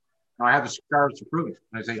conversation. And I have the scars to prove it.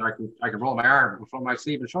 I say I can roll my arm, roll my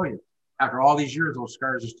sleeve, and show you. After all these years, those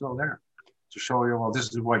scars are still there to show you. Well, this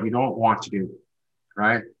is what you don't want to do,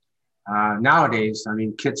 right? Nowadays, I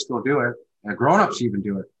mean, kids still do it, and grown-ups even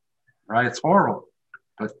do it, right? It's horrible,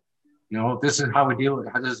 but this is how we deal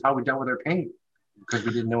with. This is how we dealt with our pain because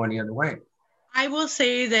we didn't know any other way. I will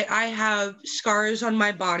say that I have scars on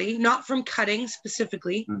my body, not from cutting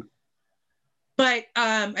specifically, but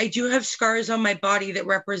I do have scars on my body that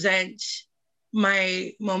represent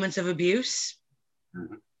my moments of abuse.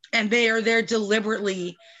 And they are there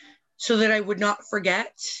deliberately so that I would not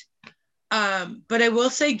forget. But I will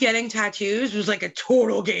say getting tattoos was like a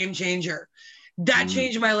total game changer. That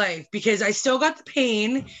changed my life because I still got the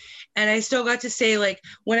pain, and I still got to say, like,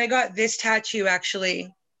 when I got this tattoo,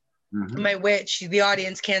 actually, my witch, the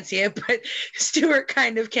audience can't see it, but Stuart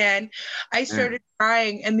kind of can. I started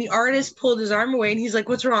crying, and the artist pulled his arm away, and he's like,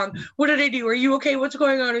 "What's wrong? What did I do? Are you okay? What's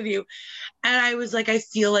going on with you?" And I was like, "I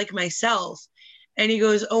feel like myself." And he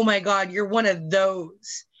goes, "Oh my God, you're one of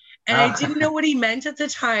those." And I didn't know what he meant at the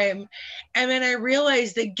time. And then I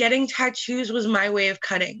realized that getting tattoos was my way of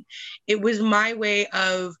cutting. It was my way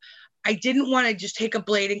of, I didn't want to just take a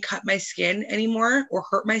blade and cut my skin anymore or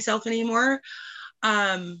hurt myself anymore.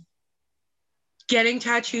 Getting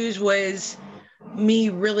tattoos was me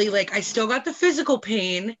really, like, I still got the physical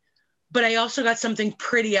pain, but I also got something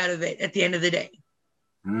pretty out of it at the end of the day.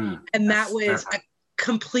 And that was a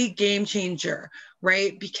complete game changer,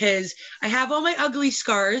 right? Because I have all my ugly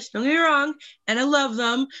scars, don't get me wrong, and I love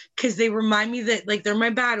them because they remind me that, like, they're my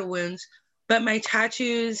battle wounds, but my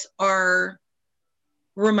tattoos are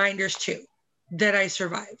reminders too that I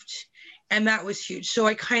survived. And that was huge. So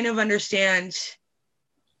I kind of understand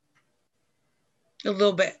a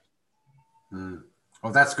little bit.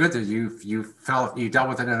 Well, that's good that you dealt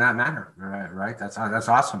with it in that manner, right? That's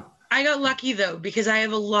awesome. I got lucky though, because I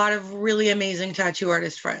have a lot of really amazing tattoo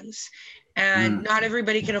artist friends, and not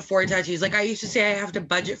everybody can afford tattoos. Like, I used to say I have to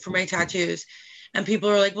budget for my tattoos, and people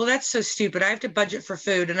are like, "Well, that's so stupid. I have to budget for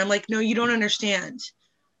food." And I'm like, "No, you don't understand.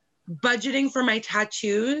 Budgeting for my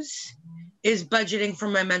tattoos is budgeting for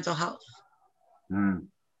my mental health."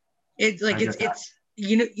 It's like, it's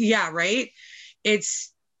yeah, right?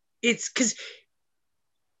 It's because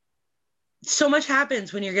so much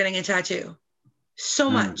happens when you're getting a tattoo.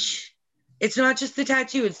 So much. It's not just the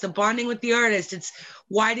tattoo, it's the bonding with the artist. It's,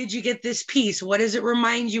 why did you get this piece? What does it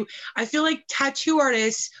remind you? I feel like tattoo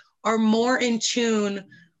artists are more in tune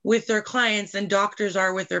with their clients than doctors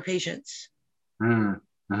are with their patients. You know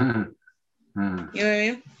what I mean?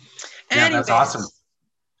 Yeah, anyways, that's awesome.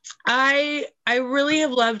 I really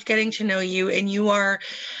have loved getting to know you, and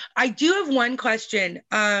I do have one question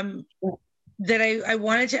that I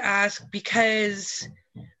wanted to ask, because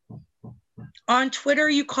on Twitter,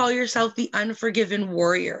 you call yourself the Unforgiven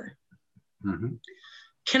Warrior.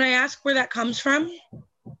 Can I ask where that comes from?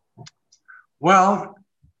 Well,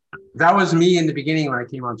 that was me in the beginning when I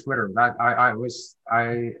came on Twitter. That I was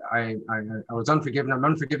unforgiven. I'm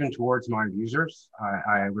unforgiven towards my users.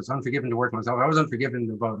 I was unforgiven towards myself. I was unforgiven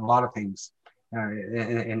about a lot of things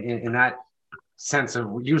in that sense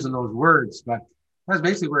of using those words. But that's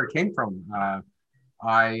basically where it came from.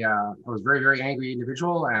 I was a very, very angry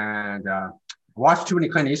individual, and watched too many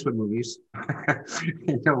Clint Eastwood movies,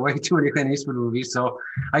 way too many Clint Eastwood movies. So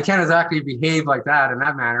I can't exactly behave like that in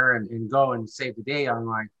that manner and go and save the day on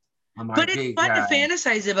my but it's fun to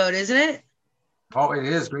fantasize about, isn't it? Oh, it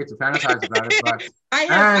is great to fantasize about it, but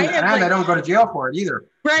I don't go to jail for it either.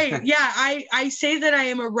 Right. Yeah. I say that I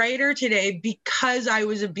am a writer today because I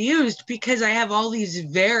was abused, because I have all these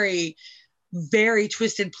very, very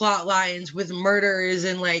twisted plot lines with murders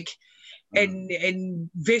and and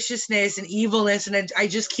viciousnness and evilness. And I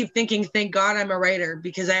just keep thinking, thank God I'm a writer,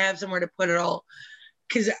 because I have somewhere to put it all,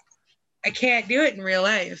 because I can't do it in real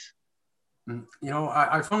life.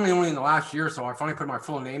 I finally, only in the last year or so, I finally put my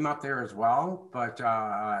full name up there as well. But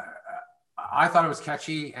I thought it was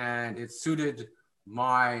catchy, and it suited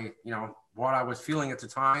my, what I was feeling at the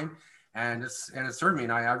time. And it served me.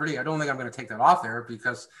 And I don't think I'm going to take that off there,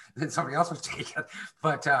 because then somebody else would take it.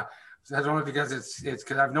 But that's only because it's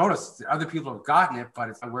because I've noticed other people have gotten it, but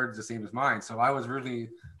it's the word's the same as mine. So I was really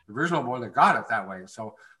original boy that got it that way.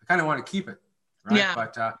 So I kind of want to keep it, right? Yeah.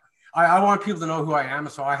 But I want people to know who I am.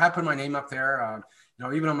 So I have put my name up there.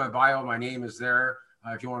 Even on my bio, my name is there.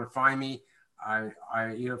 If you want to find me,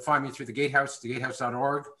 find me through the Gatehouse,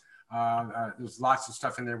 thegatehouse.org. There's lots of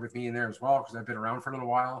stuff in there with me in there as well, because I've been around for a little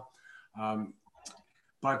while.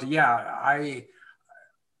 But yeah,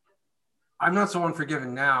 I'm not so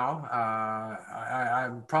unforgiving now.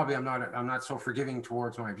 I'm not so forgiving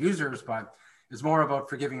towards my abusers, but it's more about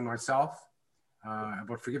forgiving myself,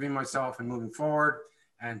 and moving forward,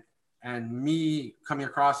 and me coming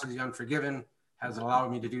across as the unforgiven has allowed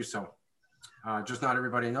me to do so. Just not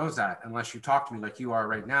everybody knows that, unless you talk to me like you are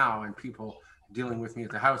right now, and people dealing with me at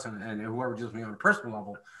the house, and whoever deals with me on a personal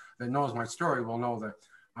level that knows my story will know that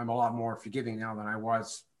I'm a lot more forgiving now than I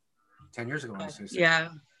was 10 years ago. Yeah.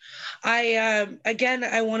 I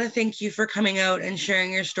want to thank you for coming out and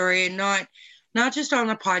sharing your story, and not just on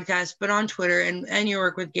the podcast, but on Twitter and your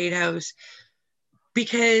work with Gatehouse,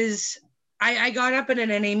 because I got up in an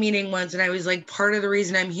NA meeting once and I was like, part of the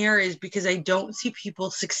reason I'm here is because I don't see people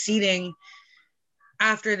succeeding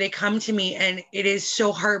after they come to me. And it is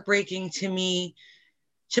so heartbreaking to me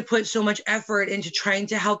to put so much effort into trying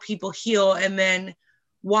to help people heal and then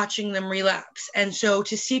watching them relapse. And so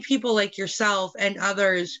to see people like yourself and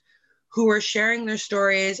others who are sharing their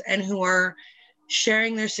stories and who are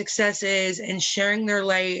sharing their successes and sharing their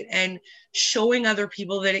light and showing other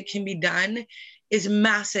people that it can be done is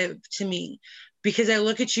massive to me, because I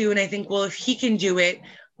look at you and I think, well, if he can do it,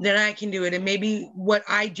 then I can do it. And maybe what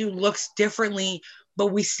I do looks differently, but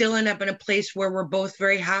we still end up in a place where we're both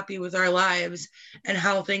very happy with our lives and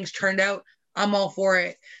how things turned out. I'm all for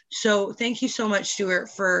it. So thank you so much, Stuart,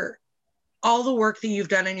 for all the work that you've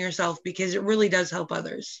done in yourself, because it really does help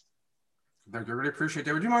others. Thank you. I really appreciate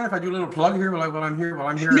that. Would you mind if I do a little plug here while I'm here?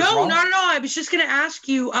 No, as well? not at all. I was just going to ask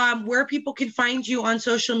you where people can find you on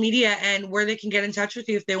social media and where they can get in touch with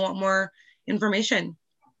you if they want more information.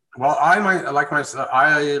 Well, I like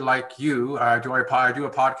you. I do a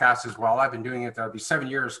podcast as well. I've been doing it. It'll be 7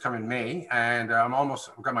 years coming May, and I've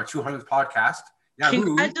got my 200th podcast. Yahoo.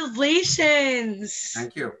 Congratulations!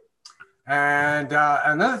 Thank you. And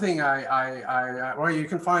another thing, you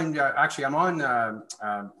can find, actually, I'm on,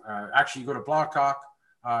 you go to Blog Talk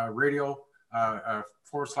Radio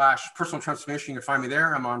 / Personal Transformation. You can find me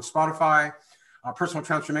there. I'm on Spotify, Personal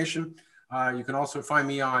Transformation. You can also find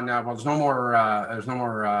me on, there's no more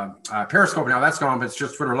Periscope now, that's gone, but it's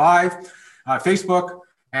just Twitter Live, Facebook,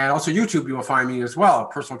 and also YouTube. You will find me as well,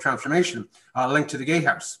 Personal Transformation, link to the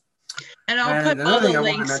Gatehouse. And I'll put all the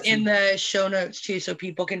links in the show notes too, so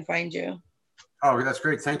people can find you. Oh, that's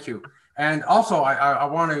great. Thank you. And also, I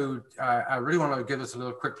really want to give this a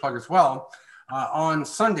little quick plug as well. On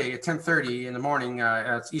Sunday at 10:30 in the morning,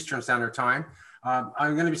 at Eastern Standard Time,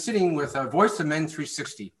 I'm going to be sitting with Voice of Men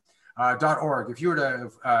 360. .org. If you were to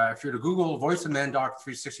Google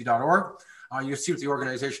voiceofmen.360.org, you'll see what the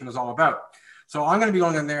organization is all about. So I'm going to be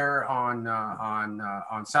going in there on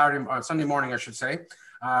Sunday morning, I should say,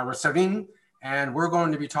 with Sabine, and we're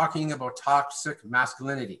going to be talking about toxic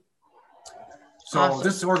masculinity. So awesome.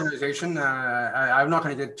 This organization, I'm not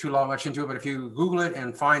going to get too much into it, but if you Google it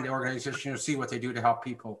and find the organization, you'll see what they do to help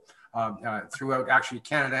people throughout actually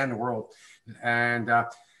Canada and the world. And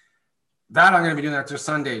that I'm going to be doing that this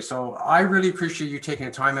Sunday. So I really appreciate you taking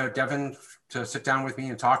the time out, Devin, to sit down with me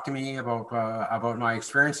and talk to me about my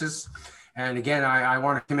experiences. And again, I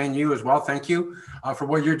want to commend you as well. Thank you for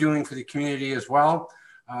what you're doing for the community as well.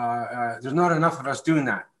 There's not enough of us doing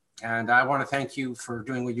that. And I want to thank you for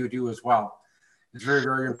doing what you do as well. It's very,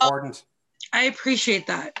 very important. I appreciate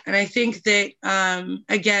that. And I think that,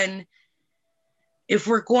 again, if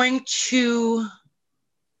we're going to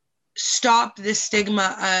stop the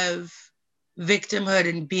stigma of victimhood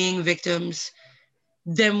and being victims,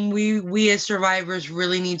 then we as survivors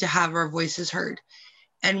really need to have our voices heard,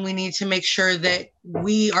 and we need to make sure that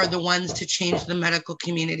we are the ones to change the medical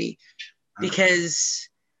community, because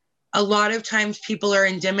a lot of times people are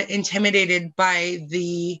intimidated by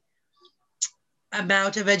the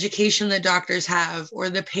amount of education that doctors have, or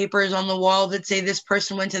the papers on the wall that say this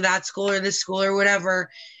person went to that school or this school or whatever.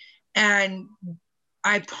 And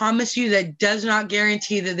I promise you that does not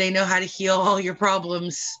guarantee that they know how to heal all your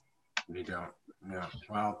problems. They don't. Yeah.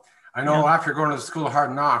 Well, I know after going to the school of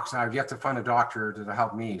hard knocks, I've yet to find a doctor to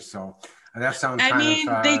help me. So that sounds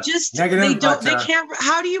negative. They can't.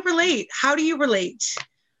 How do you relate? How do you relate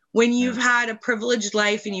when you've had a privileged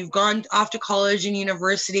life and you've gone off to college and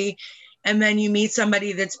university, and then you meet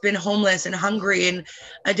somebody that's been homeless and hungry and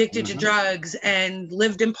addicted to drugs and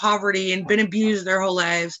lived in poverty and been abused their whole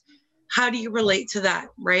lives? How do you relate to that,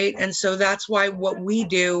 right? And so that's why what we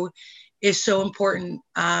do is so important.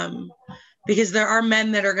 Because there are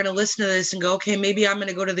men that are going to listen to this and go, okay, maybe I'm going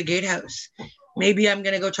to go to the gatehouse. Maybe I'm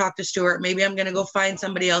going to go talk to Stuart. Maybe I'm going to go find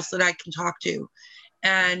somebody else that I can talk to.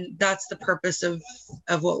 And that's the purpose of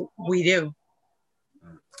what we do.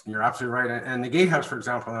 You're absolutely right. And the Gatehouse, for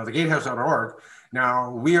example, now the gatehouse.org, now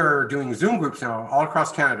we are doing Zoom groups now all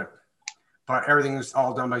across Canada, but everything is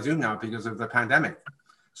all done by Zoom now because of the pandemic.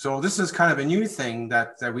 So this is kind of a new thing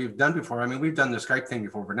that we've done before. I mean, we've done the Skype thing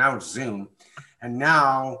before, but now it's Zoom. And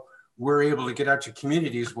now we're able to get out to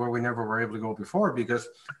communities where we never were able to go before, because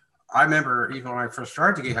I remember even when I first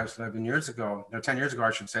started the Gatehouse 10 years ago,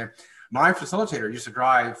 I should say, my facilitator used to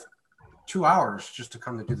drive 2 hours just to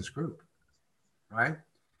come to do this group, right?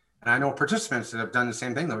 And I know participants that have done the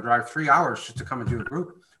same thing. They'll drive 3 hours just to come and do a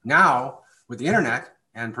group. Now, with the internet,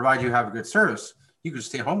 and provided you have a good service, you can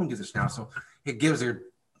stay home and do this now. So it gives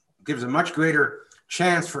a much greater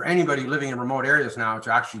chance for anybody living in remote areas now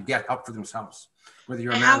to actually get help for themselves, whether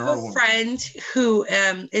you're a man or a woman. I have a friend who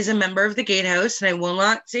is a member of the Gatehouse, and I will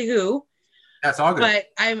not say who. That's all good. But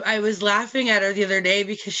I was laughing at her the other day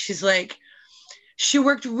because she's like, she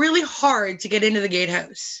worked really hard to get into the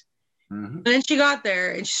Gatehouse. Mm-hmm. And then she got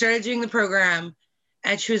there and she started doing the program,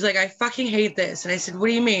 and she was like, I fucking hate this. And I said, what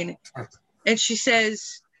do you mean? And she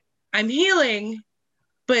says, I'm healing,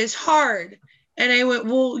 but it's hard. And I went,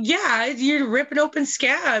 well, yeah, you're ripping open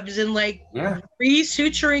scabs and like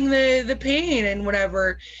re-suturing the pain and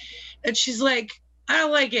whatever. And she's like, I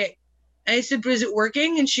don't like it. And I said, but is it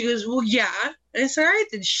working? And she goes, well, yeah. And I said, all right,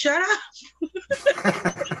 then shut up.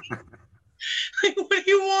 Like, what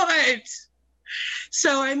do you want?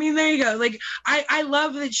 So, I mean, there you go. Like, I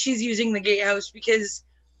love that she's using the Gatehouse because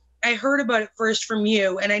I heard about it first from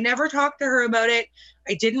you, and I never talked to her about it.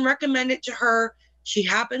 I didn't recommend it to her. She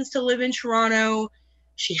happens to live in Toronto.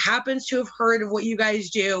 She happens to have heard of what you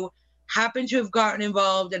guys do, happened to have gotten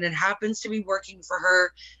involved, and it happens to be working for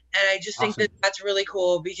her. And I just think that that's really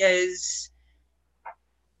cool because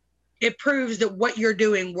it proves that what you're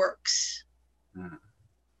doing works. Mm.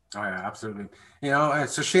 Oh, yeah, absolutely. You know,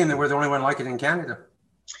 it's a shame that we're the only one like it in Canada.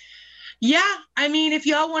 Yeah. I mean, if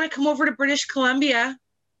y'all want to come over to British Columbia,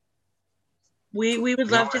 we would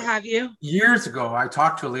love to have you. Years ago, I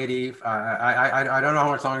talked to a lady. I don't know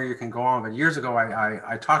how much longer you can go on, but years ago,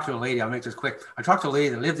 I talked to a lady. I'll make this quick. I talked to a lady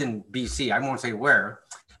that lived in BC. I won't say where.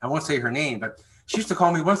 I won't say her name, but she used to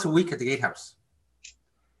call me once a week at the Gatehouse.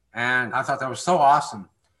 And I thought that was so awesome.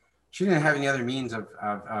 She didn't have any other means of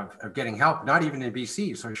getting help, not even in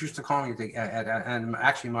BC. So she used to call me and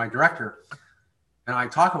actually my director. And I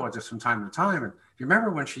talk about this from time to time. And you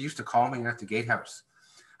remember when she used to call me at the Gatehouse?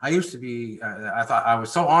 I used to be, I thought I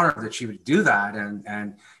was so honored that she would do that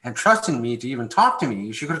and trusting me to even talk to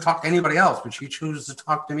me. She could have talked to anybody else, but she chose to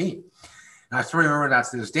talk to me. And I still remember that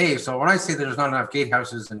to this day. So when I say that there's not enough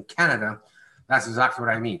gatehouses in Canada, that's exactly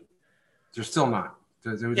what I mean. There's still not.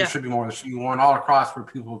 There should be more. There should be one all across where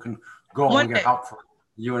people can go and get help for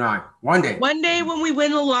you and I. One day. One day when we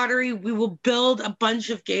win the lottery, we will build a bunch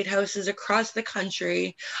of gatehouses across the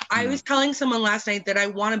country. I was telling someone last night that I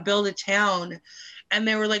want to build a town. And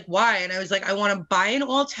they were like, why? And I was like, I want to buy an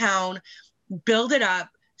old town, build it up,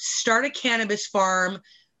 start a cannabis farm,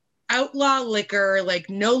 outlaw liquor, like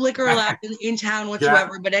no liquor allowed in town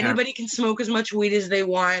whatsoever, but anybody can smoke as much weed as they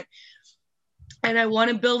want. And I want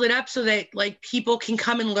to build it up so that like people can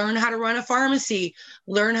come and learn how to run a pharmacy,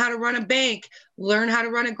 learn how to run a bank, learn how to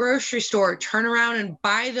run a grocery store, turn around and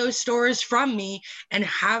buy those stores from me and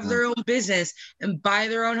have their own business and buy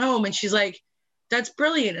their own home. And she's like, that's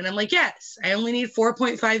brilliant. And I'm like, yes, I only need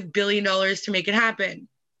 $4.5 billion to make it happen.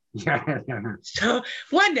 Yeah. So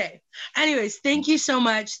one day. Anyways, thank you so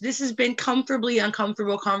much. This has been Comfortably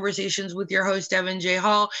Uncomfortable Conversations with your host, Devin J.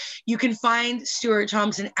 Hall. You can find Stuart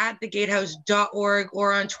Thompson at thegatehouse.org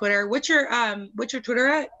or on Twitter. What's your Twitter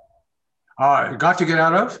at? Got to get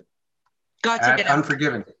out of? Got to get out.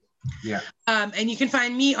 Unforgiven. Yeah. And you can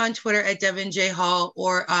find me on Twitter at Devin J. Hall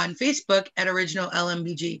or on Facebook at Original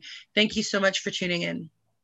LMBG. Thank you so much for tuning in.